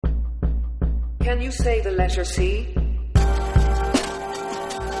Can you say the letter C?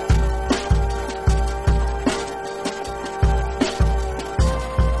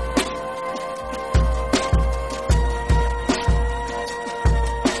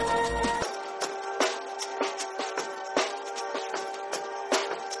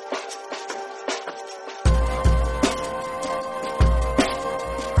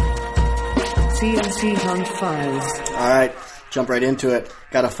 CNC Hunt Files. All right, jump right into it.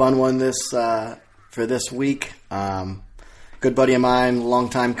 Got a fun one for this week. Good buddy of mine, long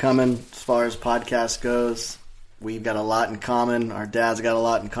time coming as far as podcast goes. We've got a lot in common. Our dad's got a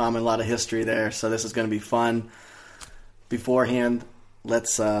lot in common, a lot of history there. So this is going to be fun. Beforehand,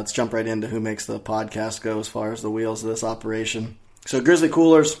 let's jump right into who makes the podcast go as far as the wheels of this operation. So Grizzly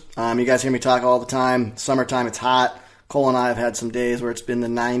Coolers, you guys hear me talk all the time. Summertime, it's hot. Cole and I have had some days where it's been the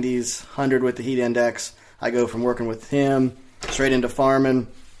 90s, 100 with the heat index. I go from working with him straight into farming.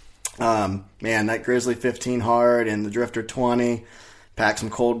 Man, that Grizzly 15 hard and the Drifter 20. Pack some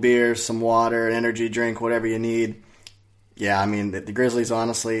cold beers, some water, an energy drink, whatever you need. Yeah, I mean, the Grizzlies,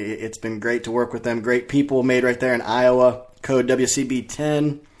 honestly, it's been great to work with them. Great people made right there in Iowa. Code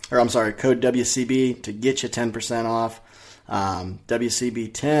WCB10, code WCB to get you 10% off.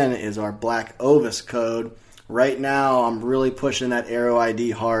 WCB10 is our Black Ovis code. Right now, I'm really pushing that arrow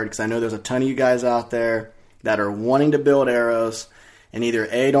ID hard because I know there's a ton of you guys out there that are wanting to build arrows and either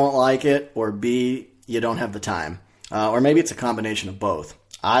A, don't like it, or B, you don't have the time. Or maybe it's a combination of both.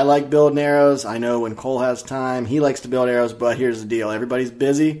 I like building arrows. I know when Cole has time, he likes to build arrows, but here's the deal. Everybody's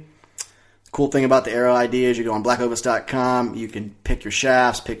busy. The cool thing about the arrow ID is you go on blackovis.com. You can pick your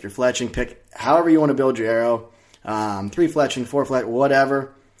shafts, pick your fletching, pick however you want to build your arrow. 3 fletching, 4 fletch,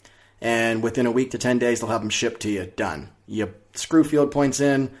 whatever. And within a week to 10 days, they'll have them shipped to you. Done. You screw field points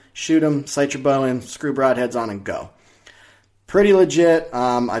in, shoot them, sight your bow in, screw broadheads on, and go. Pretty legit.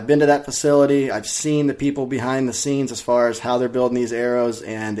 I've been to that facility. I've seen the people behind the scenes as far as how they're building these arrows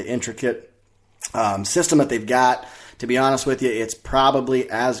and the intricate system that they've got. To be honest with you, it's probably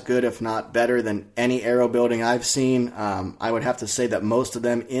as good, if not better, than any arrow building I've seen. I would have to say that most of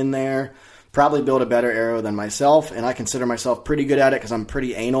them in there probably build a better arrow than myself, and I consider myself pretty good at it because I'm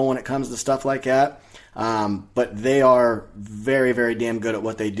pretty anal when it comes to stuff like that. But they are very, very damn good at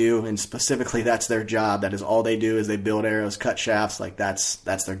what they do, and specifically that's their job. That is all they do is they build arrows, cut shafts, like that's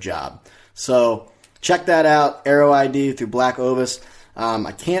their job. So check that out, Arrow ID through Black Ovis.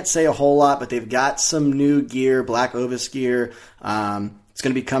 I can't say a whole lot, but they've got some new gear, Black Ovis gear. It's going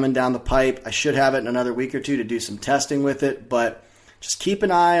to be coming down the pipe. I should have it in another week or two to do some testing with it, but just keep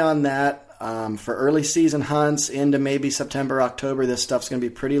an eye on that. For early season hunts into maybe September, October, this stuff's going to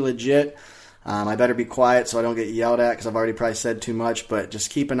be pretty legit. I better be quiet so I don't get yelled at because I've already probably said too much, but just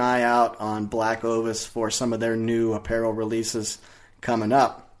keep an eye out on Black Ovis for some of their new apparel releases coming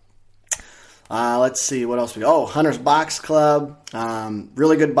up. Let's see what else we got. Oh, Hunter's Box Club.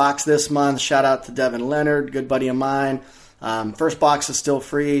 Really good box this month. Shout out to Devin Leonard, good buddy of mine. First box is still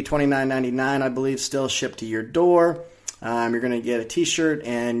free, $29.99, I believe, still shipped to your door. You're going to get a t-shirt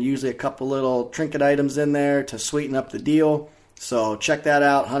and usually a couple little trinket items in there to sweeten up the deal. So check that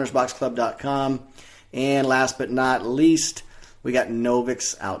out, huntersboxclub.com. And last but not least, we got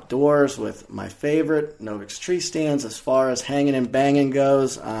Novix Outdoors with my favorite Novix tree stands as far as hanging and banging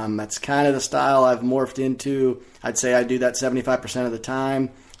goes. That's kind of the style I've morphed into. I'd say I do that 75% of the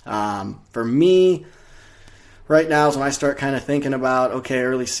time. For me, right now is when I start kind of thinking about, okay,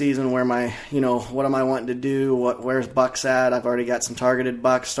 early season, where my, what am I wanting to do? Where's bucks at? I've already got some targeted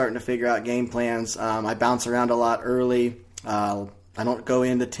bucks, starting to figure out game plans. I bounce around a lot early. I don't go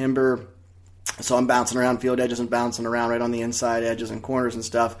into timber, so I'm bouncing around field edges and bouncing around right on the inside edges and corners and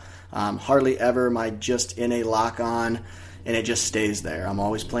stuff. Hardly ever am I just in a lock on, and it just stays there. I'm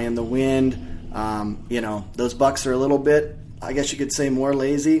always playing the wind. Those bucks are a little bit, I guess you could say, more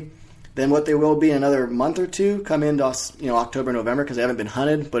lazy than what they will be in another month or two, come into October, November, because they haven't been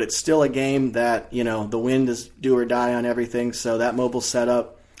hunted. But it's still a game that, the wind is do or die on everything. So that mobile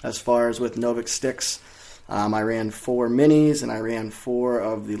setup, as far as with Novix sticks, I ran 4 minis and I ran 4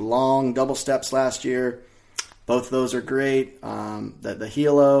 of the long double steps last year. Both of those are great. The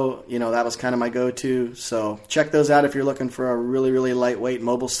Hilo, that was kind of my go-to. So check those out if you're looking for a really, really lightweight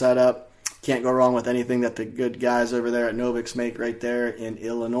mobile setup. Can't go wrong with anything that the good guys over there at Novix make right there in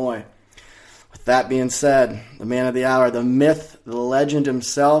Illinois. With that being said, the man of the hour, the myth, the legend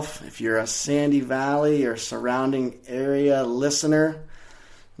himself, if you're a Sandy Valley or surrounding area listener,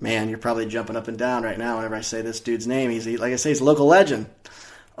 man, you're probably jumping up and down right now whenever I say this dude's name. Like I say, he's a local legend.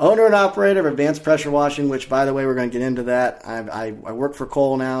 Owner and operator of Advanced Pressure Washing, which, by the way, we're going to get into that. I work for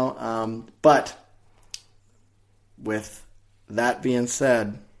Cole now. But with that being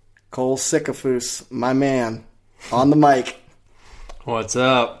said, Cole Sickafoose, my man, on the mic. What's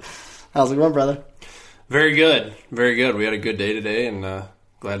up? How's it going, brother? Very good. Very good. We had a good day today, and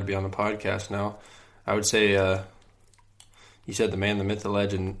glad to be on the podcast now. I would say you said the man, the myth, the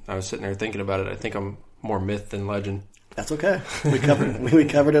legend. I was sitting there thinking about it. I think I'm more myth than legend. That's okay. We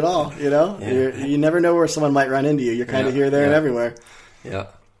covered it all, you know? Yeah. You never know where someone might run into you. You're kind of here, there, and everywhere. Yeah.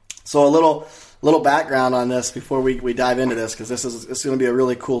 So a little background on this before we dive into this, because this is going to be a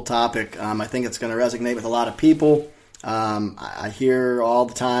really cool topic. I think it's going to resonate with a lot of people. I hear all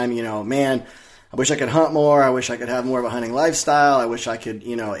the time, man, I wish I could hunt more. I wish I could have more of a hunting lifestyle. I wish I could,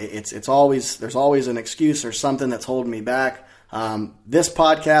 there's always an excuse or something that's holding me back. This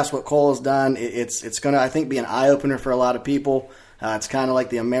podcast, what Cole has done, it's going to, I think, be an eye-opener for a lot of people. It's kind of like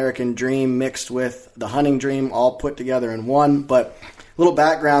the American dream mixed with the hunting dream all put together in one. But a little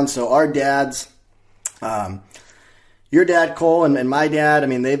background, so our dads, your dad, Cole, and my dad, I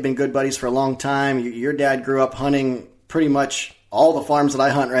mean, they've been good buddies for a long time. Your dad grew up hunting pretty much all the farms that I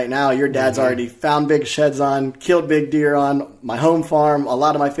hunt right now. Your dad's already found big sheds on, killed big deer on my home farm, a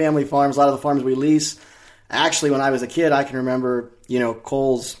lot of my family farms, a lot of the farms we lease. Actually, when I was a kid, I can remember,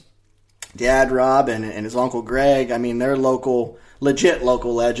 Cole's dad, Rob, and his uncle, Greg. I mean, they're legit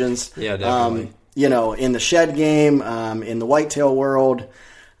local legends. Yeah, definitely. In the shed game, in the whitetail world.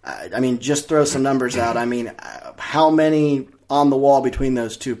 I mean, just throw some numbers out. I mean, how many on the wall between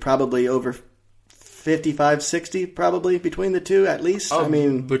those two? Probably over 55, 60, probably, between the two, at least. I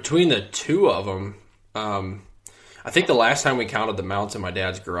mean, between the two of them, I think the last time we counted the mounts in my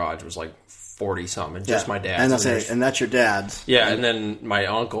dad's garage was like 40-something, just my dad's. And that's your dad's. Yeah, and then my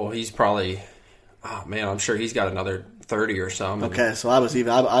uncle, he's probably, I'm sure he's got another 30 or some. Okay, so I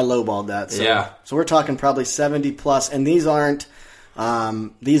lowballed that. So, yeah. So we're talking probably 70 plus, and these are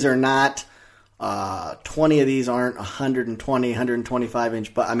not, 20 of these aren't 120, 125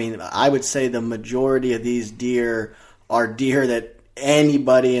 inch, but I mean, I would say the majority of these deer are deer that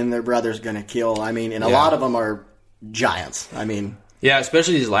anybody and their brother's going to kill. I mean, and a lot of them are giants. I mean, yeah,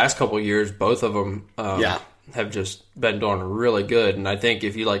 especially these last couple of years, both of them have just been doing really good. And I think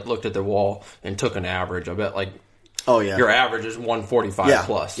if you looked at the wall and took an average, I bet your average is 145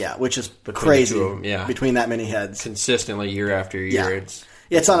 plus. Yeah, which is between crazy. The two of them, yeah. Between that many heads, consistently year after year. Yeah.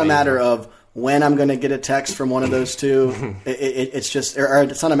 It's not a matter of when I'm going to get a text from one of those two.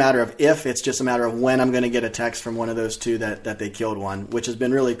 It's not a matter of if. It's just a matter of when I'm going to get a text from one of those two that they killed one, which has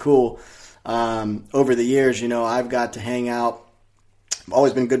been really cool. Over the years, I've got to hang out. I've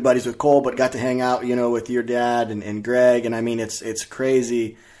always been good buddies with Cole, but got to hang out, with your dad and Greg. And I mean, it's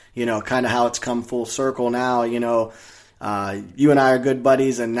crazy, kind of how it's come full circle now. You and I are good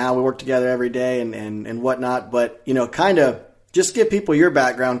buddies, and now we work together every day and whatnot. But, kind of just give people your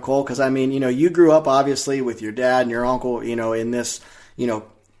background, Cole, because I mean, you grew up obviously with your dad and your uncle, in this,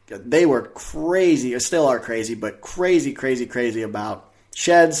 they were crazy, or still are crazy, but crazy about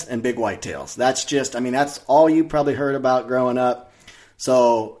sheds and big whitetails. That's all you probably heard about growing up.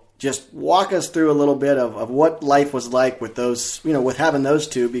 So just walk us through a little bit of what life was like with those, with having those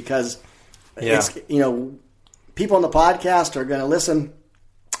two, because it's, people on the podcast are going to listen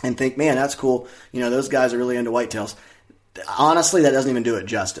and think, man, that's cool. Those guys are really into whitetails. Honestly, that doesn't even do it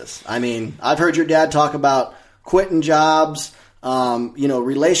justice. I mean, I've heard your dad talk about quitting jobs,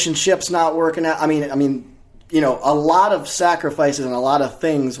 relationships not working out. I mean, a lot of sacrifices and a lot of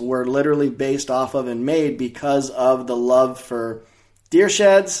things were literally based off of and made because of the love for deer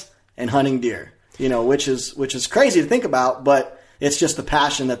sheds and hunting deer, which is crazy to think about, but it's just the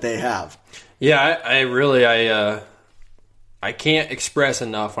passion that they have. Yeah, I can't express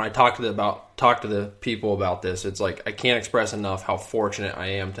enough when I talk to the people about this. It's like I can't express enough how fortunate I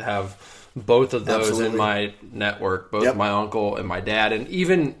am to have both of those in my network, both my uncle and my dad, and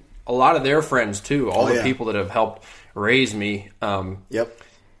even a lot of their friends too. All the people that have helped raise me. I'm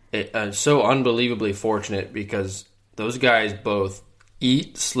so unbelievably fortunate because those guys both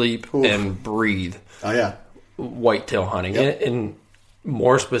eat, sleep, and breathe. Oh yeah, whitetail hunting, and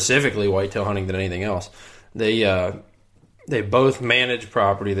more specifically whitetail hunting than anything else. They both manage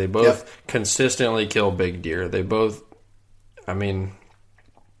property. They both consistently kill big deer. They both, I mean,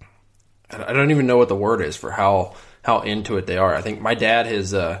 I don't even know what the word is for how into it they are. I think my dad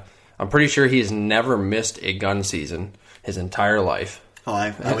has, I'm pretty sure he's never missed a gun season his entire life. Oh,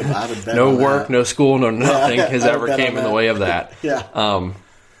 I would bet no work, no school, no nothing has ever came in the way of that.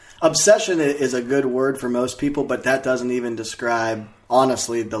 Obsession is a good word for most people, but that doesn't even describe,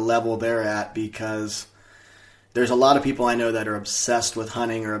 honestly, the level they're at, because there's a lot of people I know that are obsessed with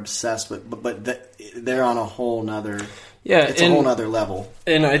hunting or obsessed with, but they're on a whole nother, it's a whole nother level.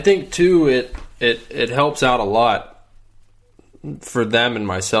 And I think too, it helps out a lot for them and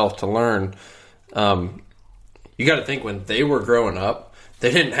myself to learn. You got to think when they were growing up, they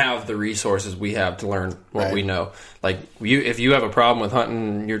didn't have the resources we have to learn what we know. Like if you have a problem with hunting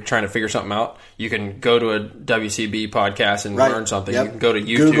and you're trying to figure something out, you can go to a WCB podcast and learn something. Yep. You can go to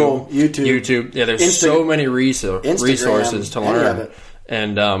YouTube. Google, YouTube. Yeah, there's so many resources to learn.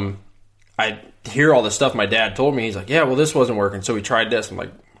 And I hear all the stuff my dad told me. He's like, yeah, well, this wasn't working, so we tried this. I'm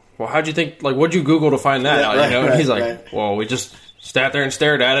like, well, how'd you think? Like, what'd you Google to find that out? And he's like, well, we just sat there and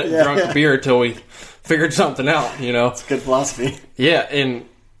stared at it and drunk a beer until we figured something out, It's a good philosophy. Yeah, and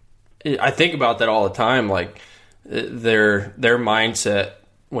I think about that all the time, like their mindset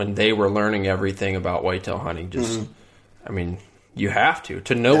when they were learning everything about whitetail hunting. Just, I mean, you have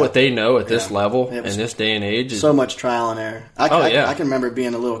to know what they know at this level in this day and age. So much trial and error. I can remember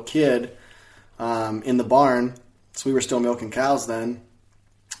being a little kid in the barn, so we were still milking cows then,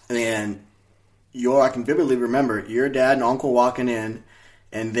 and I can vividly remember your dad and uncle walking in,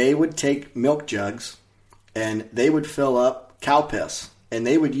 and they would take milk jugs and they would fill up cow piss, and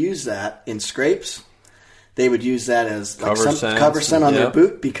they would use that in scrapes. They would use that as cover scent on their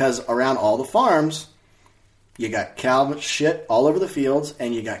boot, because around all the farms, you got cow shit all over the fields,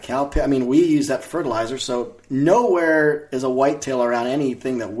 and you got cow piss. I mean, we use that for fertilizer, so nowhere is a whitetail around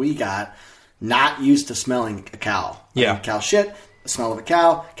anything that we got not used to smelling a cow. Yeah. I mean, cow shit, the smell of a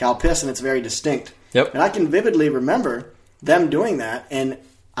cow piss, and it's very distinct. Yep. And I can vividly remember them doing that, and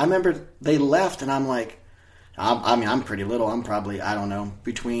I remember they left, and I'm like, I'm pretty little. I'm probably, I don't know,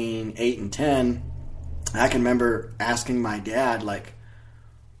 between 8 and 10. I can remember asking my dad, like,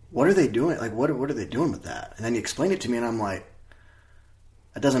 what are they doing? Like, what are they doing with that? And then he explained it to me, and I'm like,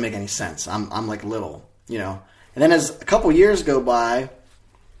 that doesn't make any sense. I'm like little, And then as a couple years go by,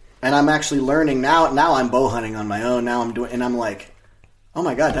 and I'm actually learning now. Now I'm bow hunting on my own. Now and I'm like, oh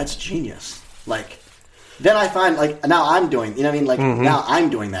my God, that's genius. Like, then I find, like, now I'm doing, Like, now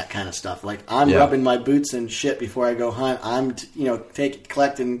I'm doing that kind of stuff. Like, I'm rubbing my boots and shit before I go hunt. I'm,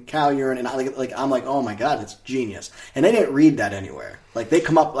 collecting cow urine, and I'm like, oh my God, it's genius. And they didn't read that anywhere. Like, they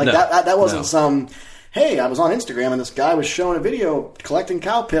come up, like, that wasn't some, hey, I was on Instagram and this guy was showing a video collecting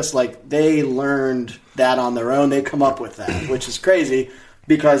cow piss. Like, they learned that on their own. They come up with that, which is crazy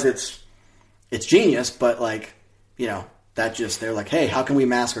because it's genius, but, like, they're like, hey, how can we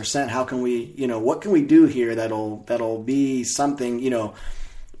mask our scent? How can we, what can we do here that'll be something,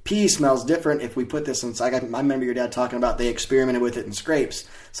 pee smells different if we put this inside. I remember your dad talking about they experimented with it in scrapes.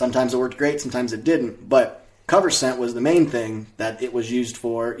 Sometimes it worked great, sometimes it didn't. But cover scent was the main thing that it was used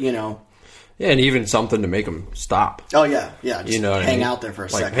for, Yeah, and even something to make them stop. Oh, yeah. Just hang out there for a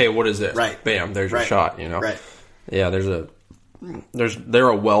second. Like, hey, what is this? Right. Bam, there's your shot, Right. Yeah, they're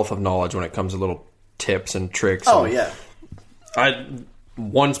a wealth of knowledge when it comes to little tips and tricks. Oh, yeah.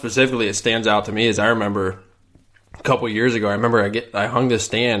 One specifically that stands out to me is I remember a couple years ago. I remember I hung this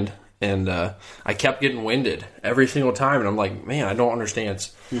stand and I kept getting winded every single time, and I'm like, man, I don't understand.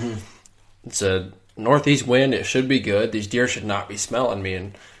 It's a northeast wind. It should be good. These deer should not be smelling me.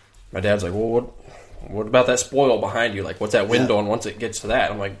 And my dad's like, well, what about that spoil behind you? Like, what's that wind doing once it gets to that?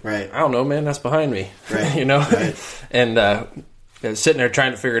 I'm like, I don't know, man. That's behind me. Right. Right. And I was sitting there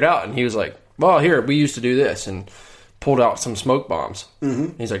trying to figure it out, and he was like, well, here, we used to do this, and pulled out some smoke bombs.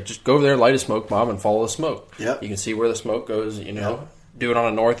 He's like, just go over there, light a smoke bomb, and follow the smoke. Yep. You can see where the smoke goes, Do it on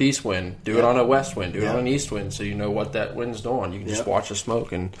a northeast wind. Do it on a west wind. Do it on an east wind, so you know what that wind's doing. You can just watch the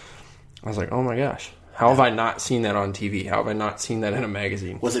smoke. And I was like, oh my gosh, how have I not seen that on TV? How have I not seen that in a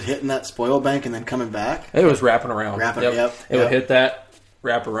magazine? Was it hitting that spoil bank and then coming back? It was wrapping around. It would hit that,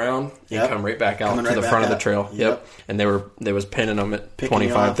 wrap around, and come right back out to the front of the trail. Yep. And they was pinning them at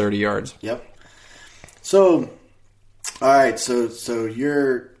 25, 30 yards. Yep. So, all right. So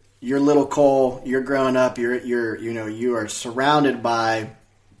you're little Cole. You're growing up. You are surrounded by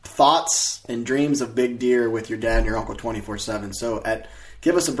thoughts and dreams of big deer with your dad and your uncle 24/7. So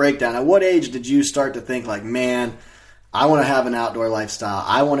give us a breakdown. At what age did you start to think like, man, I want to have an outdoor lifestyle.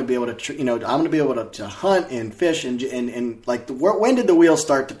 I want to be able to, I want to be able to hunt and fish and like, when did the wheels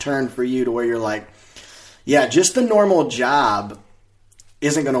start to turn for you to where you're like, yeah, just the normal job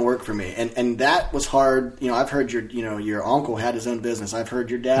isn't going to work for me. And that was hard. I've heard your uncle had his own business. I've heard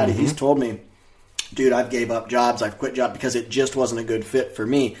your dad, he's told me, dude, I've gave up jobs. I've quit jobs because it just wasn't a good fit for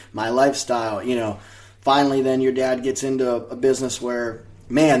me, my lifestyle, Finally, then your dad gets into a business where,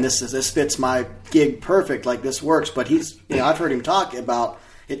 man, this fits my gig perfect. Like, this works. But he's, I've heard him talk about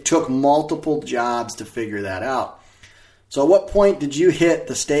it took multiple jobs to figure that out. So at what point did you hit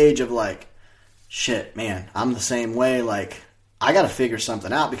the stage of like, shit, man, I'm the same way. Like, I got to figure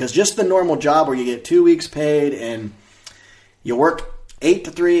something out, because just the normal job where you get 2 weeks paid and you work 8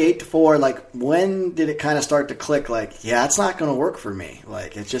 to 3, 8 to 4, like, when did it kind of start to click? Like, yeah, it's not going to work for me.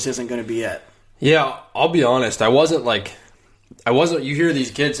 Like, it just isn't going to be it. Yeah, I'll be honest. You hear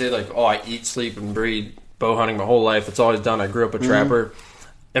these kids say, like, oh, I eat, sleep, and breathe bow hunting my whole life. It's always done. I grew up a trapper.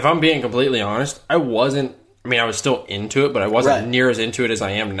 If I'm being completely honest, I was still into it, but I wasn't near as into it as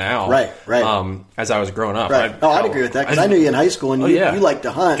I am now. Right. As I was growing up. Right. I'd agree with that, because I knew you in high school, and you liked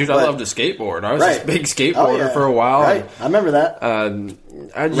to hunt. Dude, I loved to skateboard. I was this big skateboarder for a while. Right. I remember that.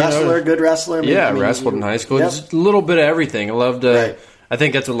 Good wrestler. Wrestled in high school. Yep. Just a little bit of everything. I loved I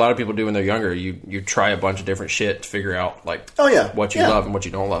think that's what a lot of people do when they're younger. You try a bunch of different shit to figure out, like, what you love and what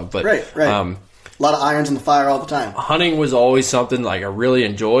you don't love. But right. A lot of irons in the fire all the time. Hunting was always something, like, I really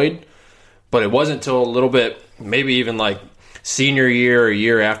enjoyed, but it wasn't until a little bit, maybe even, like, senior year or a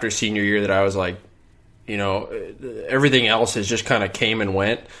year after senior year, that I was like, everything else has just kind of came and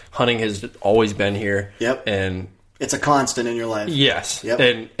went. Hunting has always been here. Yep. And it's a constant in your life. Yes.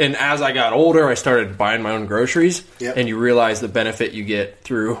 Yep. And as I got older, I started buying my own groceries. Yep. And you realize the benefit you get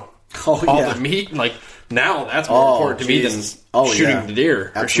through all the meat. Like, now that's more important to me than shooting the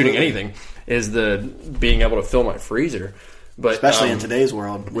deer or shooting anything, is the being able to fill my freezer. But especially in today's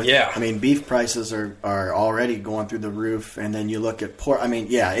world. Beef prices are already going through the roof, and then you look at pork.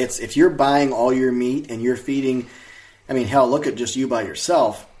 It's if you're buying all your meat and you're feeding, hell, look at just you by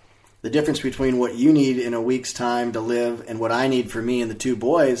yourself. The difference between what you need in a week's time to live and what I need for me and the two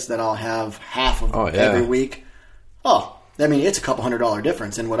boys that I'll have half of every week. It's a couple $100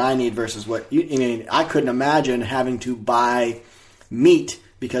 difference in what I need versus what you. I couldn't imagine having to buy meat,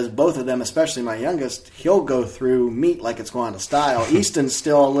 because both of them, especially my youngest, he'll go through meat like it's going out of style. Easton's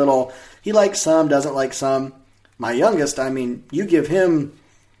still a little. He likes some, doesn't like some. My youngest, you give him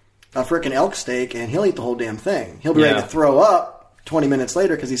a frickin' elk steak and he'll eat the whole damn thing. He'll be ready to throw up 20 minutes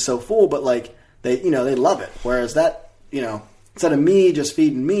later because he's so full, but like they love it. Whereas that, instead of me just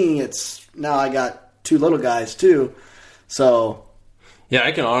feeding me, it's now I got two little guys too. So yeah,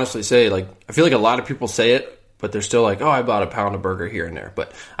 I can honestly say, like, I feel like a lot of people say it, but they're still like, oh, I bought a pound of burger here and there.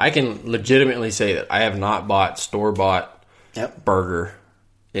 But I can legitimately say that I have not bought store-bought burger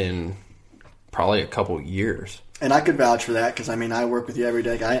in probably a couple years. And I could vouch for that, because I work with you every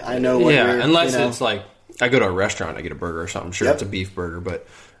day. I know what you're... Yeah, unless it's like, I go to a restaurant, I get a burger or something. Sure, it's a beef burger, but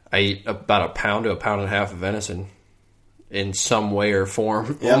I eat about a pound to a pound and a half of venison in some way or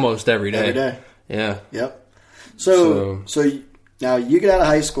form almost every day. Every day. Yeah. Yep. So now you get out of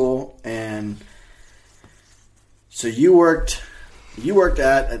high school, and so you worked you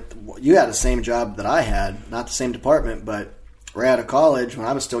had the same job that I had, not the same department, but right out of college when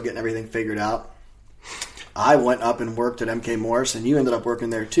I was still getting everything figured out. I went up and worked at MK Morris, and you ended up working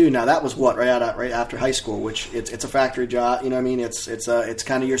there too. Now that was right after high school, which it's a factory job. You know what I mean? It's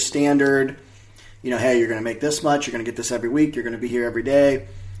kind of your standard. Hey, you're going to make this much. You're going to get this every week. You're going to be here every day.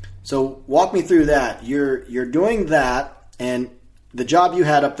 So walk me through that. You're doing that, and the job you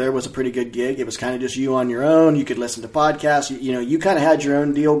had up there was a pretty good gig. It was kind of just you on your own. You could listen to podcasts. You kind of had your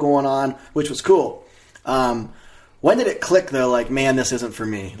own deal going on, which was cool. When did it click though? Like, man, this isn't for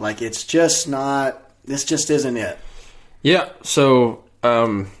me. Like, it's just not. This just isn't it. Yeah. So,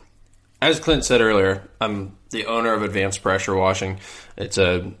 as Clint said earlier, I'm the owner of Advanced Pressure Washing. It's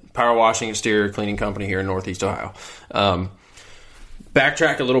a power washing exterior cleaning company here in Northeast Ohio.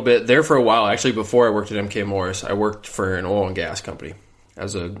 Backtrack a little bit. There for a while, actually, before I worked at MK Morris, I worked for an oil and gas company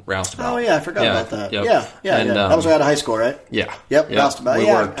as a roustabout. Oh, yeah. I forgot about that. Yep. Yeah. That was right out of high school, right? Yeah. Yep.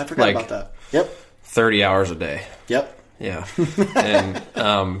 Roustabout. I forgot about that. Yep. 30 hours a day. Yep. Yeah.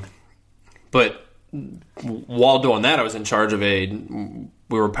 And, but while doing that, I was in charge of we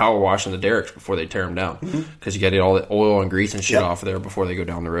were power washing the derricks before they tear them down, because you got to get all the oil and grease and shit off of there before they go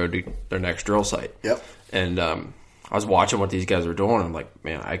down the road to their next drill site. Yep. And I was watching what these guys were doing. And I'm like,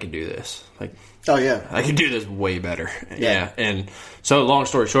 man, I could do this. Like, oh yeah, I could do this way better. Yeah. And so, long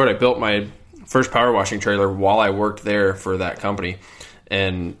story short, I built my first power washing trailer while I worked there for that company,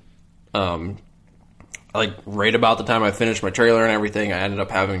 and like right about the time I finished my trailer and everything, I ended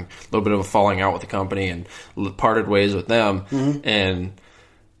up having a little bit of a falling out with the company and parted ways with them. And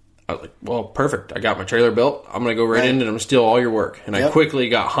I was like, well, perfect. I got my trailer built. I'm going to go right in and I'm going to steal all your work. And I quickly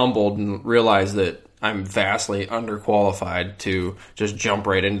got humbled and realized that I'm vastly underqualified to just jump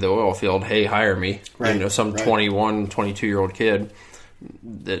right into the oil field. Hey, hire me. Some 21, 22-year-old kid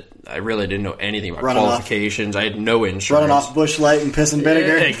that I really didn't know anything about qualifications. I had no insurance. Running off Busch Light and piss and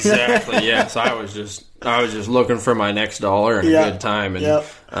vinegar. Exactly. Yes, I was just looking for my next dollar and a good time.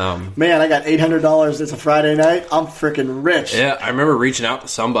 And man, I got $800. It's a Friday night. I'm freaking rich. Yeah, I remember reaching out to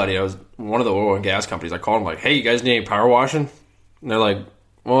somebody. I was one of the oil and gas companies. I called them like, "Hey, you guys need any power washing?" And they're like,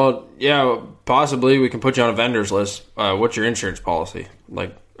 Well, yeah, possibly we can put you on a vendor's list. What's your insurance policy?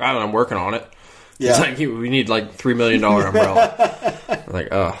 Like, I don't know, I'm working on it. Yeah. It's like, we need like $3 million umbrella. I'm like,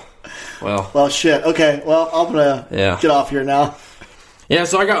 oh, well. Well, shit. Okay, well, I'm going to get off here now. Yeah,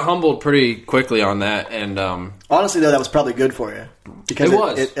 so I got humbled pretty quickly on that. And honestly, though, that was probably good for you.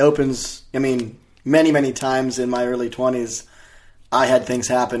 Because it opens, I mean, many, many times in my early 20s, I had things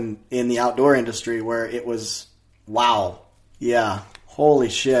happen in the outdoor industry where it was, wow, yeah, holy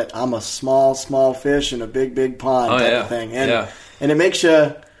shit, I'm a small, small fish in a big, big pond type of thing. And it makes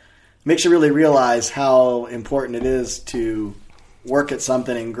you really realize how important it is to work at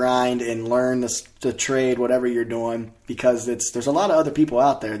something and grind and learn the trade, whatever you're doing, because there's a lot of other people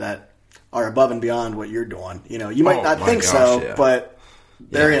out there that are above and beyond what you're doing. You know, you might not think so, but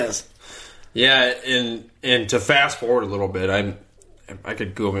there is. Yeah, and to fast forward a little bit, I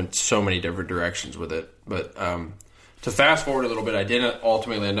could go in so many different directions with it, but to fast forward a little bit, I didn't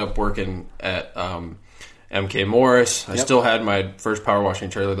ultimately end up working at MK Morris. I still had my first power washing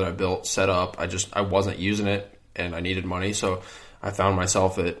trailer that I built set up. I wasn't using it, and I needed money, so I found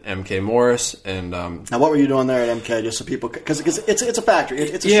myself at MK Morris. And now, what were you doing there at MK? Just so people, because it's a factory,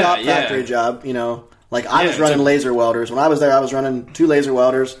 it's a shop factory job. You know, like I was running laser welders when I was there. I was running 2 laser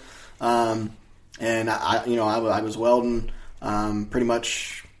welders, and I was welding pretty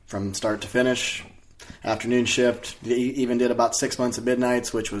much from start to finish. Afternoon shift. Even did about 6 months of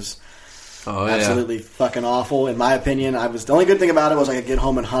midnights, which was absolutely fucking awful in my opinion. The only good thing about it was I could get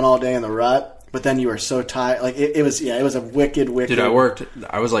home and hunt all day in the rut. But then you were so tired. Like it was a wicked. Dude,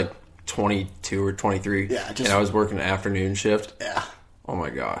 I was like 22 or 23. Yeah, and I was working an afternoon shift. Yeah. Oh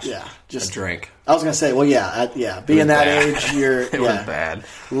my gosh. Yeah, I drank. I was gonna say, well, being that age, it was bad.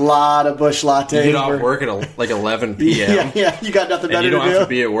 A lot of bush lattes. You get off work at like 11 p.m. yeah, you got nothing better to do. You don't have to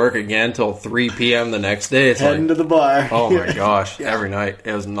be at work again until 3 p.m. the next day. It's heading to the bar. Oh my gosh, every night.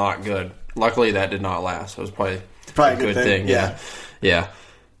 It was not good. Luckily, that did not last. It was probably a good thing. Yeah.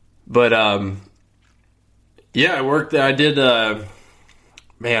 But I worked. I did.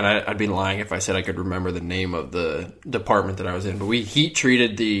 Man, I'd be lying if I said I could remember the name of the department that I was in. But we heat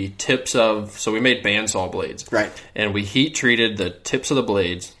treated the tips of. So we made bandsaw blades, right? And we heat treated the tips of the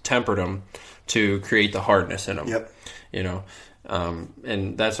blades, tempered them to create the hardness in them. Yep. You know,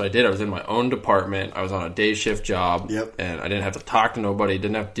 and that's what I did. I was in my own department. I was on a day shift job. Yep. And I didn't have to talk to nobody.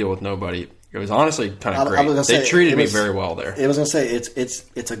 Didn't have to deal with nobody. It was honestly kind of great. They treated me very well there. I was going to say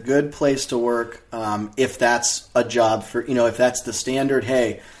it's a good place to work if that's a job for if that's the standard.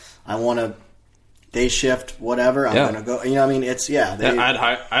 Hey, I want a day shift, whatever. I'm going to go. You know, what I mean,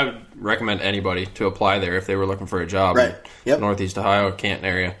 I would recommend anybody to apply there if they were looking for a job. Right. Yep. Northeast Ohio, Canton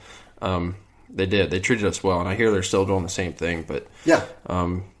area. They did. They treated us well, and I hear they're still doing the same thing. But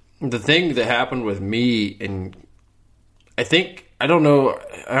the thing that happened with me, and I don't know.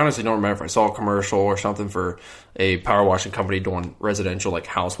 I honestly don't remember if I saw a commercial or something for a power washing company doing residential, like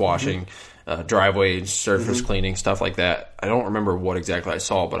house washing, driveway surface cleaning, stuff like that. I don't remember what exactly I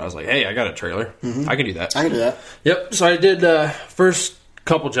saw, but I was like, hey, I got a trailer. I can do that. I can do that. Yep. So I did first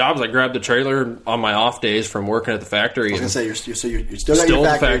couple jobs. I grabbed the trailer on my off days from working at the factory. I was going to say, you're still got your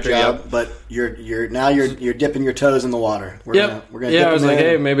factory job, but you're dipping your toes in the water. We're gonna I was like,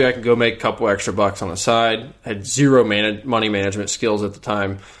 hey, maybe I can go make a couple extra bucks on the side. I had zero money management skills at the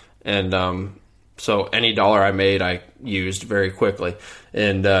time, and so any dollar I made, I used very quickly.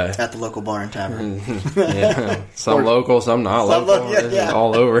 And at the local bar and tavern, some local, some not local,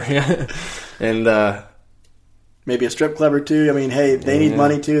 all over. And maybe a strip club or two. I mean, hey, they need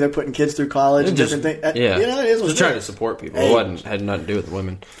money too. They're putting kids through college and different things. Yeah, it is just trying to support people. Hey, it had nothing to do with the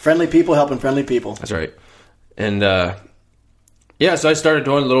women. Friendly people helping friendly people. That's right. And so I started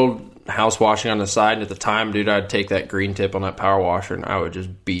doing a little house washing on the side. And at the time, dude, I'd take that green tip on that power washer and I would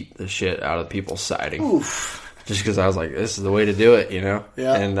just beat the shit out of people's siding. Oof. Just because I was like, this is the way to do it, you know?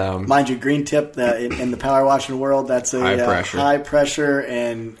 Yeah. And mind you, green tip in the power washing world, that's a high pressure.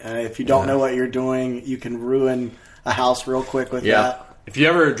 And if you don't know what you're doing, you can ruin a house real quick with that. If you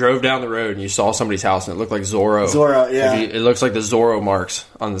ever drove down the road and you saw somebody's house and it looked like Zorro. It looks like the Zorro marks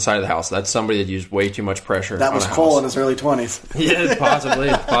on the side of the house. That's somebody that used way too much pressure. That was Cole in his early 20s. Yeah,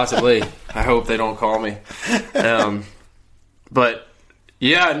 possibly. I hope they don't call me. But,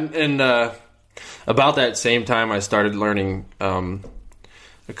 yeah, and about that same time I started learning I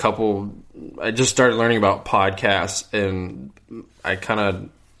just started learning about podcasts, and I kind of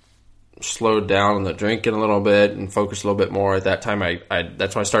slowed down on the drinking a little bit and focused a little bit more. At that time,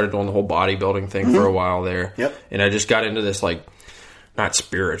 that's when I started doing the whole bodybuilding thing for a while there. Yep. And I just got into this, like, not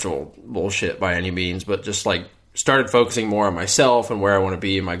spiritual bullshit by any means, but just, like, started focusing more on myself and where I want to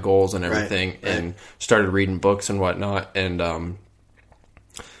be and my goals and everything, and started reading books and whatnot. And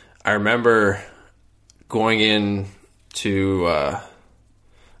I remember going in to, I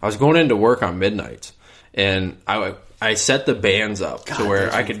was going into work on midnights, and I set the bands up to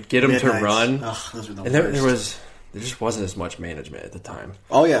where I could get them to run. Those were the and there just wasn't as much management at the time.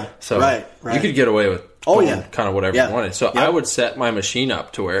 Oh yeah, so right. You could get away with kind of whatever you wanted. So I would set my machine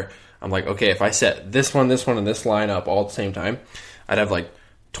up to where I'm like, okay, if I set this one, and this line up all at the same time, I'd have like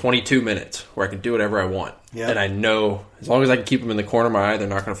 22 minutes where I can do whatever I want. Yep. And I know as long as I can keep them in the corner of my eye, they're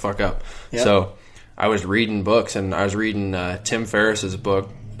not going to fuck up. Yep. So I was reading books, and I was reading Tim Ferriss's book,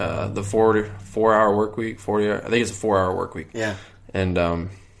 The 4-Hour Work Week. I think it's a 4-Hour Work Week. Yeah. And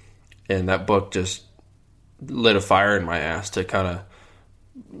that book just lit a fire in my ass to kind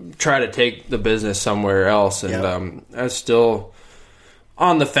of try to take the business somewhere else. And I was still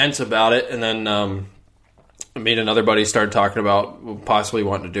on the fence about it. And then me and another buddy started talking about possibly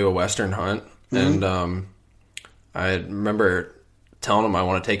wanting to do a Western hunt. Mm-hmm. And I remember telling them I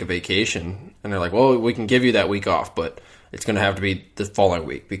want to take a vacation. And they're like, well, we can give you that week off, but it's going to have to be the following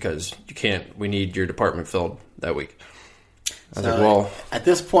week because we need your department filled that week. I was like, well, at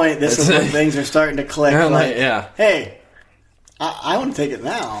this point, this is when things are starting to click. Hey, I want to take it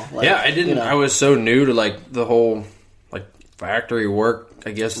now. I didn't. I was so new to like the whole like factory work.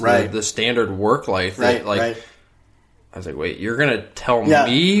 I guess the standard work life. I was like, wait, you're gonna tell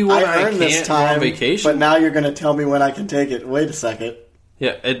me when I can't this time, go on vacation, but now you're gonna tell me when I can take it. Wait a second.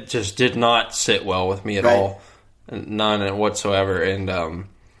 Yeah, it just did not sit well with me at all, none whatsoever, and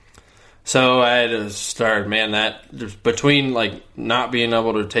so I had to start, that between like not being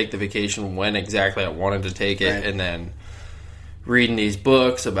able to take the vacation when exactly I wanted to take it, and then reading these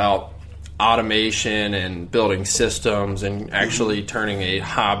books about automation and building systems and actually turning a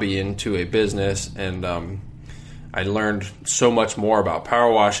hobby into a business. And I learned so much more about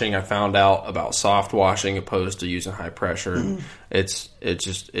power washing. I found out about soft washing opposed to using high pressure.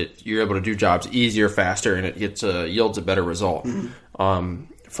 Mm-hmm. You're able to do jobs easier, faster, and it yields a better result. Mm-hmm.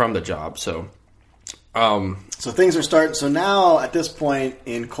 From the job. So things are starting. So now at this point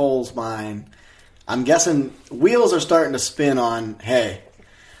in Cole's mind, I'm guessing wheels are starting to spin on, hey,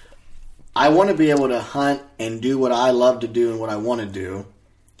 I want to be able to hunt and do what I love to do and what I want to do.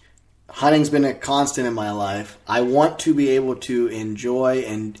 Hunting's been a constant in my life. I want to be able to enjoy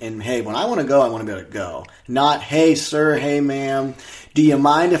and hey, when I want to go, I want to be able to go. Not, hey, sir, hey, ma'am, do you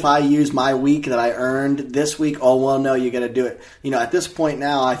mind if I use my week that I earned this week? Oh, well, no, you got to do it. At this point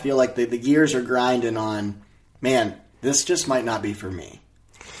now, I feel like the gears are grinding on, man, this just might not be for me.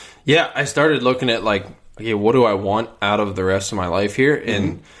 Yeah, I started looking at like, okay, what do I want out of the rest of my life here?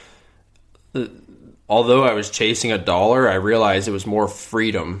 Mm-hmm. And although I was chasing $1, I realized it was more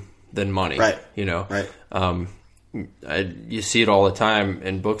freedom than money. Right. Right. You see it all the time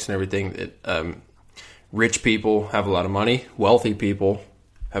in books and everything. Rich people have a lot of money. Wealthy people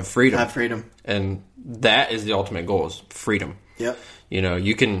have freedom. And that is the ultimate goal, is freedom. Yep.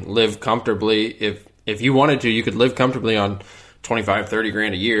 You can live comfortably. If you wanted to, you could live comfortably on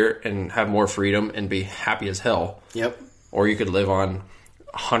 $25,000-$30,000 a year and have more freedom and be happy as hell. Yep. Or you could live on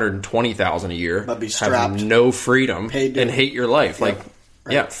 $120,000 a year, but be strapped, have no freedom, and hate your life. Yep.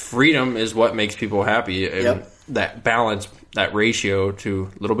 Yeah, freedom is what makes people happy. And that balance, that ratio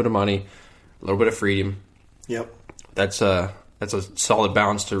to a little bit of money, a little bit of freedom. Yep. That's a solid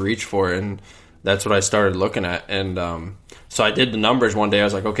balance to reach for, and that's what I started looking at. And so I did the numbers one day. I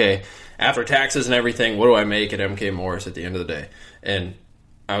was like, okay, after taxes and everything, what do I make at MK Morris at the end of the day? And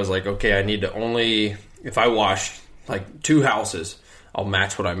I was like, okay, I need to if I wash like 2 houses, I'll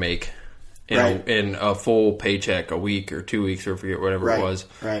match what I make in a full paycheck a week or 2 weeks or forget whatever it was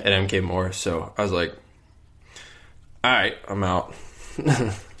at MK Morris. So I was like, all right, I'm out.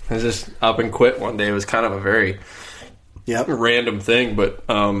 I just up and quit one day. It was kind of a very random thing, but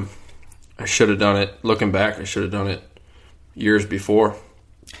I should have done it. Looking back, I should have done it years before.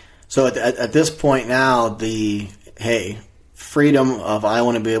 So at this point now, freedom of I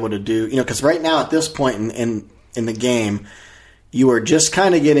want to be able to do, because right now at this point in the game, you are just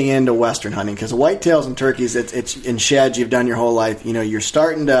kind of getting into Western hunting, because whitetails and turkeys, it's in sheds you've done your whole life. You're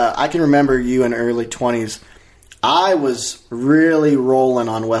starting to. I can remember you in early 20s. I was really rolling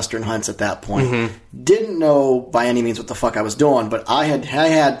on Western hunts at that point. Mm-hmm. Didn't know by any means what the fuck I was doing, but I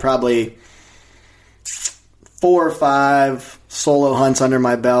had probably 4 or 5 solo hunts under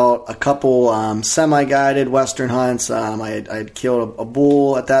my belt, a couple semi-guided Western hunts. I had killed a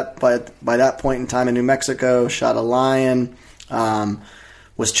bull at that by that point in time in New Mexico, shot a lion.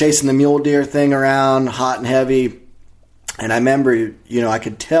 Was chasing the mule deer thing around hot and heavy. And I remember, I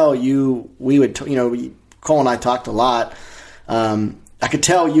could tell Cole and I talked a lot. I could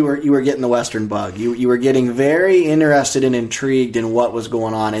tell you were getting the Western bug. You were getting very interested and intrigued in what was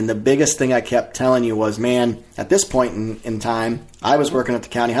going on. And the biggest thing I kept telling you was, man, at this point in time, I was working at the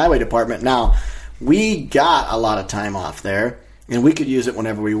county highway department. Now, we got a lot of time off there, and we could use it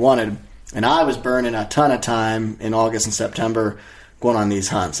whenever we wanted. And I was burning a ton of time in August and September going on these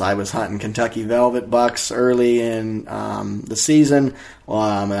hunts. I was hunting Kentucky velvet bucks early in the season.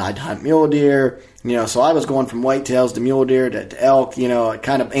 I'd hunt mule deer. So I was going from whitetails to mule deer to elk,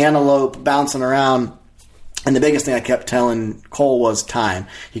 kind of antelope, bouncing around. And the biggest thing I kept telling Cole was time.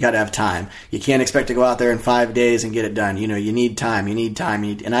 You got to have time. You can't expect to go out there in 5 days and get it done. You need time. You need time.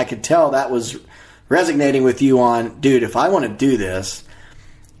 And I could tell that was resonating with you on, dude, if I want to do this,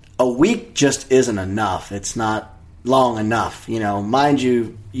 a week just isn't enough. It's not long enough. Mind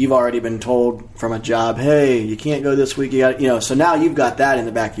you, you've already been told from a job, hey, you can't go this week. You got, so now you've got that in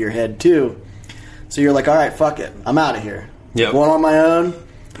the back of your head too. So you're like, all right, fuck it. I'm out of here. Yep. Going on my own.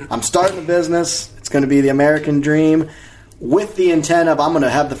 I'm starting a business. It's going to be the American dream with the intent of I'm going to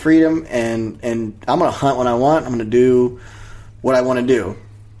have the freedom and I'm going to hunt when I want. I'm going to do what I want to do.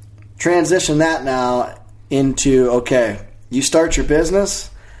 Transition that now into, okay, you start your business.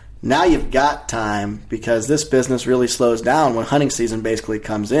 Now you've got time because this business really slows down when hunting season basically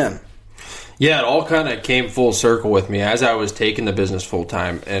comes in. Yeah, it all kind of came full circle with me as I was taking the business full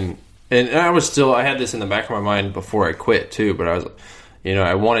time. And I had this in the back of my mind before I quit too, but I was,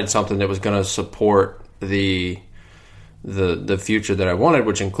 I wanted something that was going to support the future that I wanted,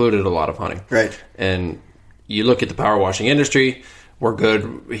 which included a lot of hunting. Right. And you look at the power washing industry, we're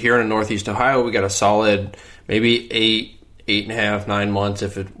good here in Northeast Ohio. We got a solid maybe 8.5, 9 months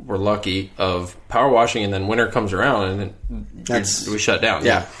if we're lucky of power washing, and then winter comes around and then we shut down.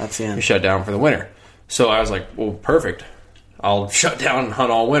 Yeah, that's the end. We shut down for the winter. So I was like, well, perfect. I'll shut down and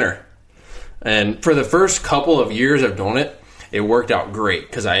hunt all winter. And for the first couple of years of doing it, it worked out great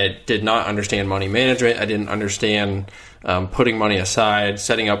because I did not understand money management. I didn't understand putting money aside,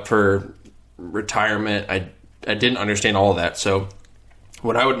 setting up for retirement. I didn't understand all of that. So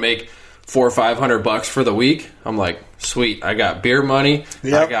when I would make $400 or $500 for the week, I'm like, sweet, I got beer money,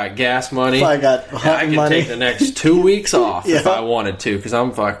 yep. I got gas money, I got hunting can money. Take the next 2 weeks off Yep. if I wanted to because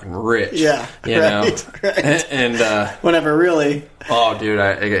I'm fucking rich. Yeah, you know. And whenever really, oh, dude,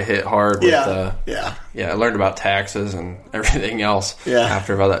 I get hit hard with I learned about taxes and everything else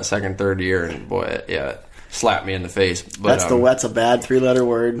after about that second, third year, and boy, it slapped me in the face. But that's a bad 3-letter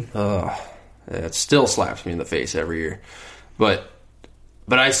word. It still slaps me in the face every year, but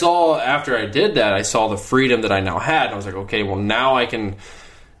I saw, after I did that, I saw the freedom that I now had. And I was like, okay, well, now I can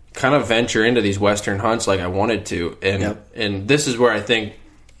kind of venture into these Western hunts like I wanted to. And this is where I think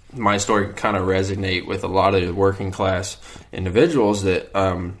my story can kind of resonate with a lot of the working class individuals, that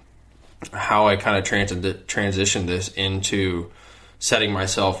how I kind of transitioned this into setting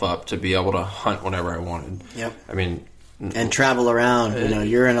myself up to be able to hunt whenever I wanted. Yep. I mean... And travel around.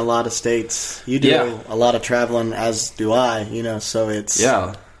 You're in a lot of states. You do a lot of traveling, as do I. So it's...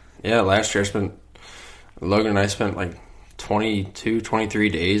 Yeah. Last year Logan and I spent like 22, 23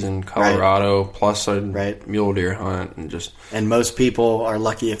 days in Colorado, plus a mule deer hunt, and most people are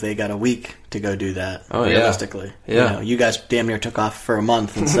lucky if they got a week to go do that. Oh, realistically. Yeah. You guys damn near took off for a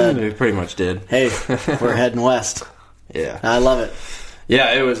month and said... We pretty much did. Hey, we're heading west. Yeah. I love it.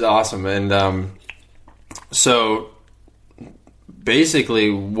 Yeah, it was awesome. And so...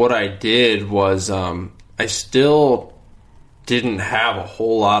 basically what I did was I still didn't have a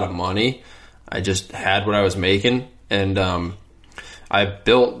whole lot of money. I just had what I was making, and I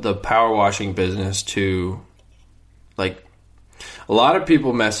built the power washing business to, like, a lot of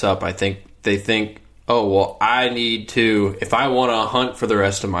people mess up. I think they think, oh, well, I need to, if I want to hunt for the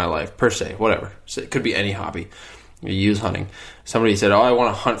rest of my life, per se, whatever. So it could be any hobby. You use hunting. Somebody said, oh, I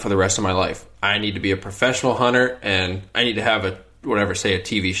want to hunt for the rest of my life. I need to be a professional hunter, and I need to have a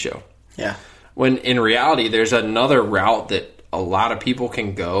TV show. Yeah. When in reality, there's another route that a lot of people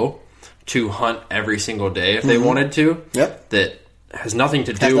can go to hunt every single day if they wanted to. Yep. That has nothing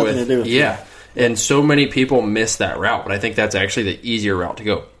to do with it. And so many people miss that route, but I think that's actually the easier route to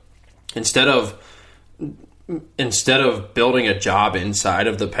go. Instead of building a job inside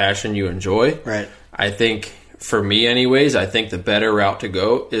of the passion you enjoy, I think, for me anyways, I think the better route to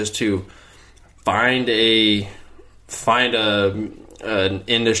go is to find an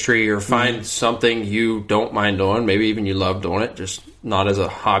industry or find something you don't mind doing. Maybe even you love doing it, just not as a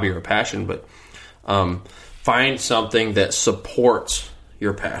hobby or a passion, but find something that supports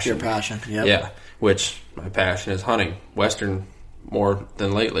your passion. Yeah, which my passion is hunting, Western more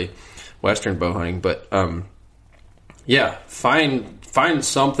than lately, Western bow hunting. But find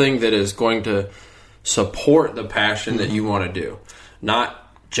something that is going to support the passion that you want to do. not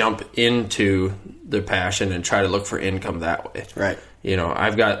jump into the passion and try to look for income that way. Right. You know,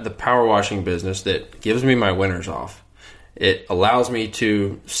 I've got the power washing business that gives me my winters off. It allows me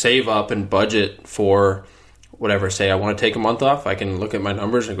to save up and budget for whatever. Say I want to take a month off, I can look at my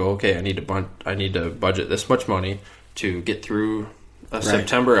numbers and go, okay, I need to budget this much money to get through a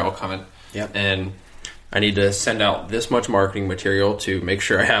September elk hunt. Yep. And I need to send out this much marketing material to make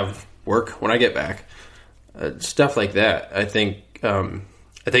sure I have work when I get back. Stuff like that. I think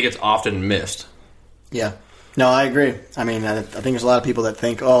it's often missed. Yeah. No, I agree. I mean, I think there's a lot of people that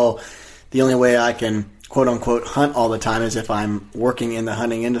think, oh, the only way I can quote unquote hunt all the time is if I'm working in the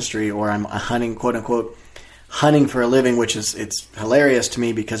hunting industry or I'm hunting, quote unquote, hunting for a living, which is, it's hilarious to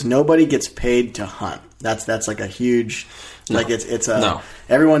me because nobody gets paid to hunt. That's like a huge,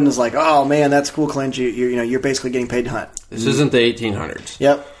 everyone is like, oh man, that's cool, Clint. You're basically getting paid to hunt. This isn't the 1800s.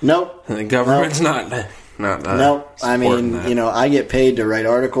 Yep. Nope. The government's not. Nope. I mean, I get paid to write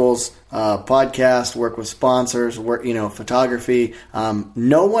articles, podcast, work with sponsors, work, photography.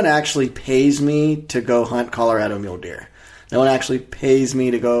 No one actually pays me to go hunt Colorado mule deer. No one actually pays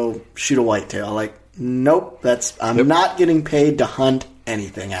me to go shoot a whitetail. Like, nope. I'm not getting paid to hunt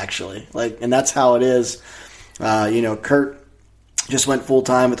anything actually. And that's how it is. Kurt just went full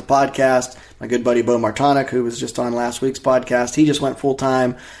time with the podcast. My good buddy Bo Martonic, who was just on last week's podcast, he just went full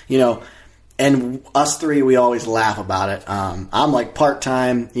time. And us three, we always laugh about it. I'm like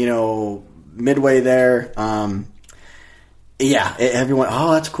part-time, midway there. Everyone,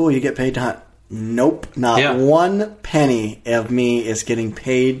 oh, that's cool. You get paid to hunt. Nope. Not one penny of me is getting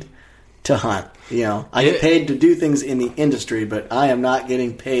paid to hunt. I get paid to do things in the industry, but I am not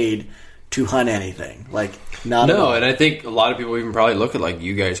getting paid to hunt anything. Not at all. No, and I think a lot of people even probably look at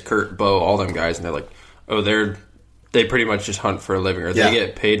you guys, Kurt, Bo, all them guys, and they're like, oh, they pretty much just hunt for a living, or they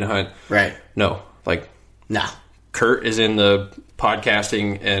get paid to hunt. Right. No. No. Kurt is in the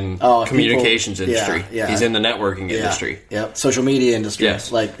podcasting and communications industry. Yeah. He's in the networking industry. Yeah. Social media industry. Yes.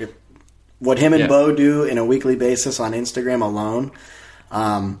 What him and Bo do in a weekly basis on Instagram alone,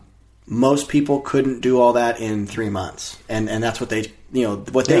 most people couldn't do all that in 3 months. And that's what they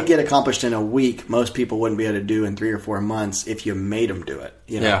they get accomplished in a week, most people wouldn't be able to do in 3 or 4 months if you made them do it.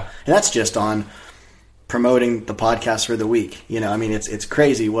 Yeah. And that's just on promoting the podcast for the week. It's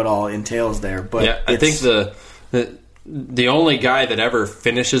crazy what all entails there. But I think the only guy that ever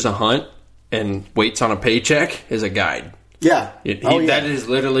finishes a hunt and waits on a paycheck is a guide. Yeah. That is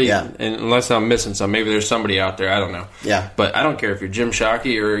literally, unless I'm missing some, maybe there's somebody out there, I don't know. Yeah. But I don't care if you're Jim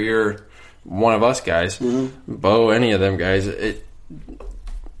Shockey or you're one of us guys, Bo, any of them guys,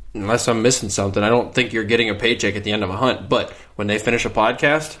 unless I'm missing something, I don't think you're getting a paycheck at the end of a hunt. But when they finish a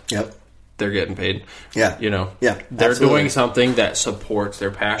podcast, they're getting paid. Yeah. They're doing something that supports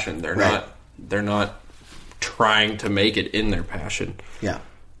their passion. They're not trying to make it in their passion. Yeah.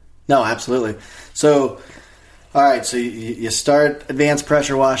 No, absolutely. So, all right, so you start advanced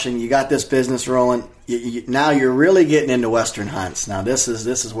pressure washing. You got this business rolling. Now you're really getting into Western hunts. Now this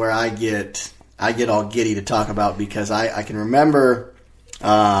is where I get all giddy to talk about, because I can remember,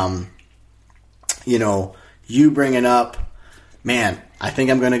 you bringing up, man, I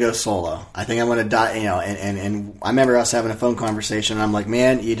think I'm going to go solo. I think I'm going to die, and I remember us having a phone conversation, and I'm like,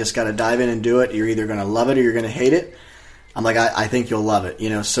 man, you just got to dive in and do it. You're either going to love it or you're going to hate it. I'm like, I think you'll love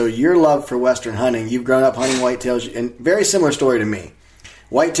it. So your love for Western hunting, you've grown up hunting whitetails, and very similar story to me.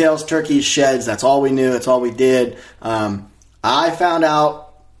 Whitetails, turkeys, sheds, that's all we knew. That's all we did. I found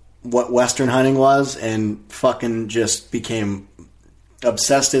out what Western hunting was and fucking just became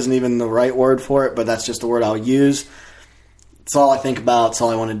obsessed isn't even the right word for it, but that's just the word I'll use. It's all I think about. It's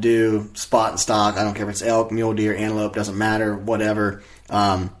all I want to do. Spot and stock. I don't care if it's elk, mule deer, antelope. Doesn't matter. Whatever.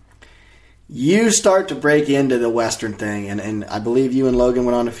 You start to break into the Western thing, and I believe you and Logan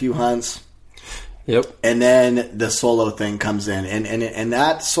went on a few hunts. Yep. And then the solo thing comes in, and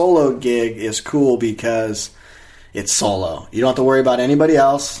that solo gig is cool because it's solo. You don't have to worry about anybody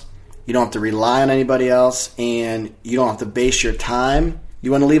else. You don't have to rely on anybody else, and you don't have to base your time.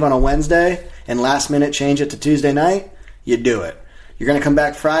 You want to leave on a Wednesday and last minute change it to Tuesday night? You do it. You're going to come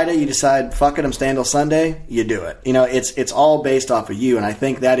back Friday, you decide, fuck it, I'm staying till Sunday, you do it. It's all based off of you, and I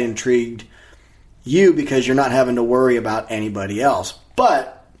think that intrigued you because you're not having to worry about anybody else.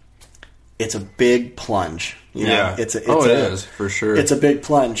 But it's a big plunge. It is, for sure. It's a big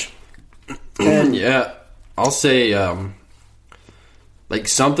plunge. And I'll say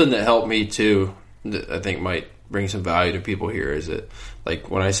something that helped me too, that I think might bring some value to people here, is that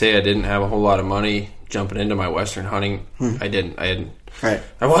when I say I didn't have a whole lot of money jumping into my Western hunting, I didn't. Right.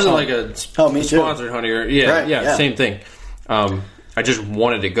 I wasn't a sponsored hunter. Right. Same thing. I just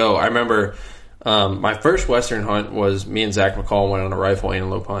wanted to go. I remember My first Western hunt was me and Zach McCall went on a rifle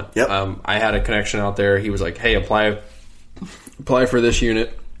antelope hunt. Yep. I had a connection out there. He was like, hey, apply for this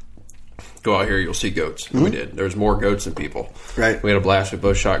unit. Go out here, you'll see goats. And we did. There was more goats than people. Right. We had a blast. We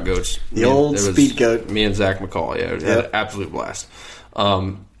both shot goats. The old speed goat. Me and Zach McCall. Yeah, it had an absolute blast.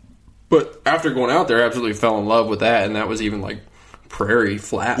 But after going out there, I absolutely fell in love with that, and that was even like prairie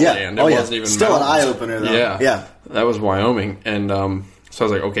flat land. It wasn't even still mountains. An eye opener though. Yeah. That was Wyoming, and so I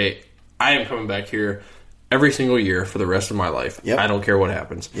was like, okay, I am coming back here every single year for the rest of my life. Yep. I don't care what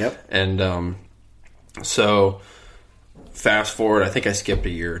happens. Yep. And so fast forward, I think I skipped a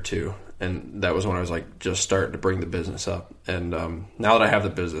year or two. And that was when I was like just starting to bring the business up. And now that I have the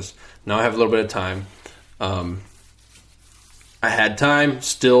business, now I have a little bit of time. I had time,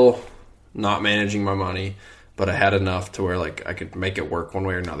 still not managing my money, but I had enough to where like I could make it work one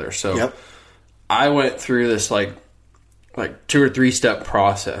way or another. So I went through this like 2 or 3 step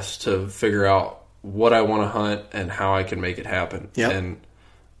process to figure out what I want to hunt and how I can make it happen. Yep. And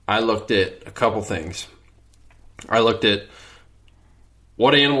I looked at a couple things. I looked at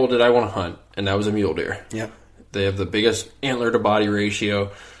what animal did I want to hunt, and that was a mule deer. Yep. They have the biggest antler to body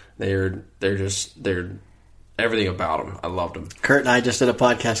ratio. They're everything about them. I loved them. Kurt and I just did a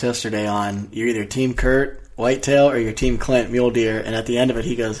podcast yesterday on you're either Team Kurt whitetail or you're Team Clint mule deer, and at the end of it,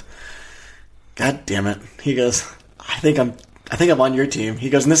 he goes, "God damn it!" He goes, "I think I'm on your team." He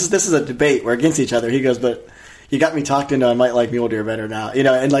goes, and this is a debate. We're against each other. He goes, but you got me talked into I might like mule deer better now,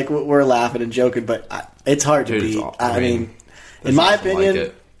 and like we're laughing and joking, but it's hard to beat. I mean, in my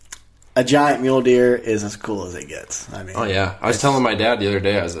opinion, a giant mule deer is as cool as it gets. I mean, oh yeah, I was telling my dad the other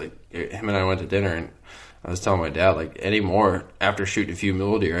day. I was like, him and I went to dinner, and I was telling my dad like anymore after shooting a few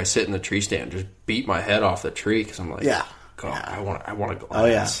mule deer, I sit in the tree stand, just beat my head off the tree because I'm like, God, I want a glass. Oh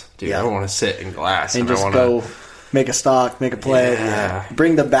yeah, dude, I want to sit in glass and just go make a stalk, make a play. Yeah.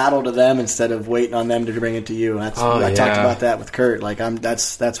 Bring the battle to them instead of waiting on them to bring it to you. I talked about that with Kurt. Like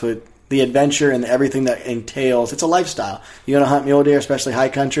that's what the adventure and everything that entails. It's a lifestyle. You want to hunt mule deer, especially high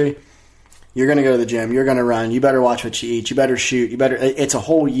country. You're going to go to the gym. You're going to run. You better watch what you eat. You better shoot. It's a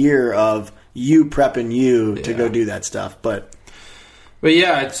whole year of you prepping to go do that stuff. But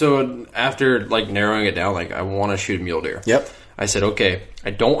yeah, so after like narrowing it down, like I want to shoot a mule deer. Yep. I said, okay,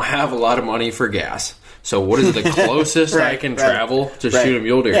 I don't have a lot of money for gas. So what is the closest I can travel to shoot a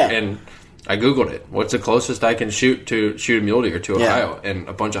mule deer? Yeah. And I Googled it. What's the closest I can shoot a mule deer to Ohio? And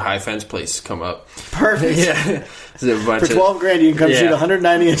a bunch of high fence places come up. Perfect. Yeah. For $12,000, you can come shoot a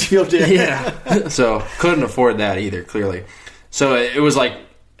 190-inch mule deer. Yeah. So couldn't afford that either, clearly. So it was like,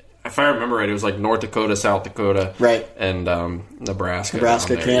 if I remember right, it was like North Dakota, South Dakota, right, and Nebraska,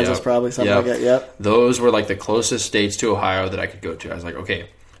 Kansas, probably something like that. Yep. Those were like the closest states to Ohio that I could go to. I was like, okay,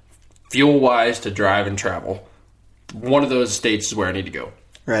 fuel wise to drive and travel, one of those states is where I need to go.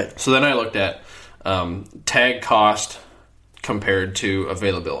 Right. So then I looked at tag cost compared to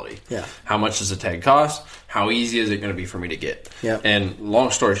availability. Yeah. How much does a tag cost? How easy is it going to be for me to get? Yeah. And long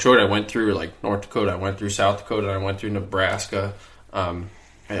story short, I went through like North Dakota, I went through South Dakota, I went through Nebraska.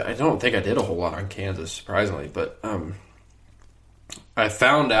 I don't think I did a whole lot on Kansas, surprisingly, but I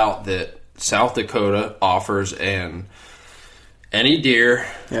found out that South Dakota offers any deer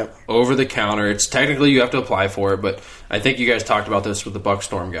over the counter. It's technically you have to apply for it, but I think you guys talked about this with the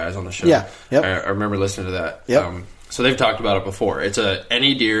Buckstorm guys on the show. Yeah, yep. I remember listening to that. Yep. So they've talked about it before. It's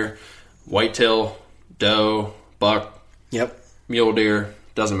any deer, whitetail, doe, buck, mule deer,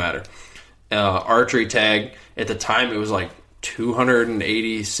 doesn't matter. Archery tag, at the time it was like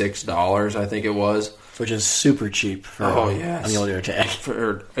 $286, I think it was. Which is super cheap for a mule deer tag.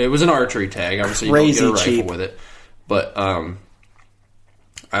 It was an archery tag. Obviously, you don't get a rifle with it. But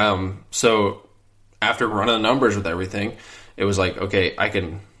so after running the numbers with everything, it was like, okay,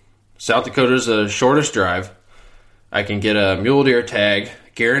 South Dakota's the shortest drive. I can get a mule deer tag,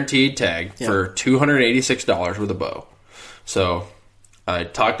 guaranteed tag, for $286 with a bow. So I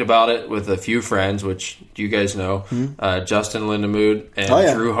talked about it with a few friends, which you guys know, Justin Lindemood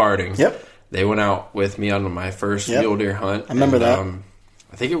and Drew Harding. Yep. They went out with me on my first mule deer hunt. I remember that.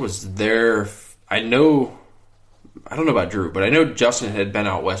 I think it was their... I don't know about Drew, but I know Justin had been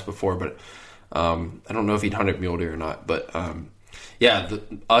out west before, but I don't know if he'd hunted mule deer or not. But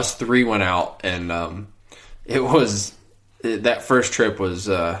us three went out, and that first trip was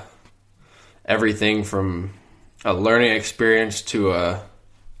everything from a learning experience to a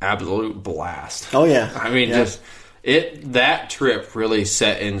absolute blast. Oh yeah, I mean, that trip really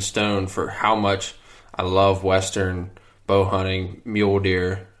set in stone for how much I love Western bow hunting, mule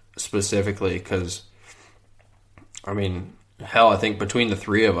deer specifically, because I mean, hell, I think between the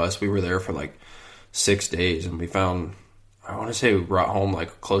three of us, we were there for like 6 days, and we found I want to say we brought home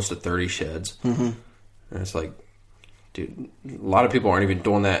like close to 30 sheds. Mm-hmm. And it's like, dude, a lot of people aren't even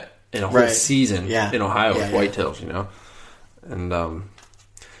doing that in a whole season in Ohio with whitetails, you know? And,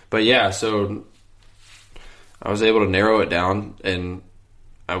 but yeah, so I was able to narrow it down, and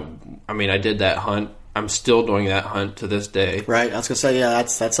I mean, I did that hunt. I'm still doing that hunt to this day. Right. I was going to say,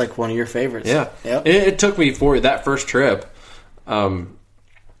 that's like one of your favorites. Yeah. Yep. It took me for that first trip. I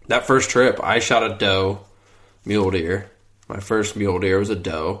shot a doe mule deer. My first mule deer was a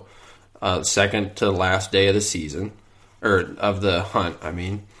doe. Second to last day of the season, or of the hunt, I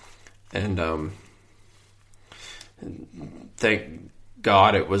mean. And thank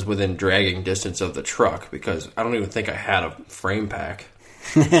God it was within dragging distance of the truck, because I don't even think I had a frame pack.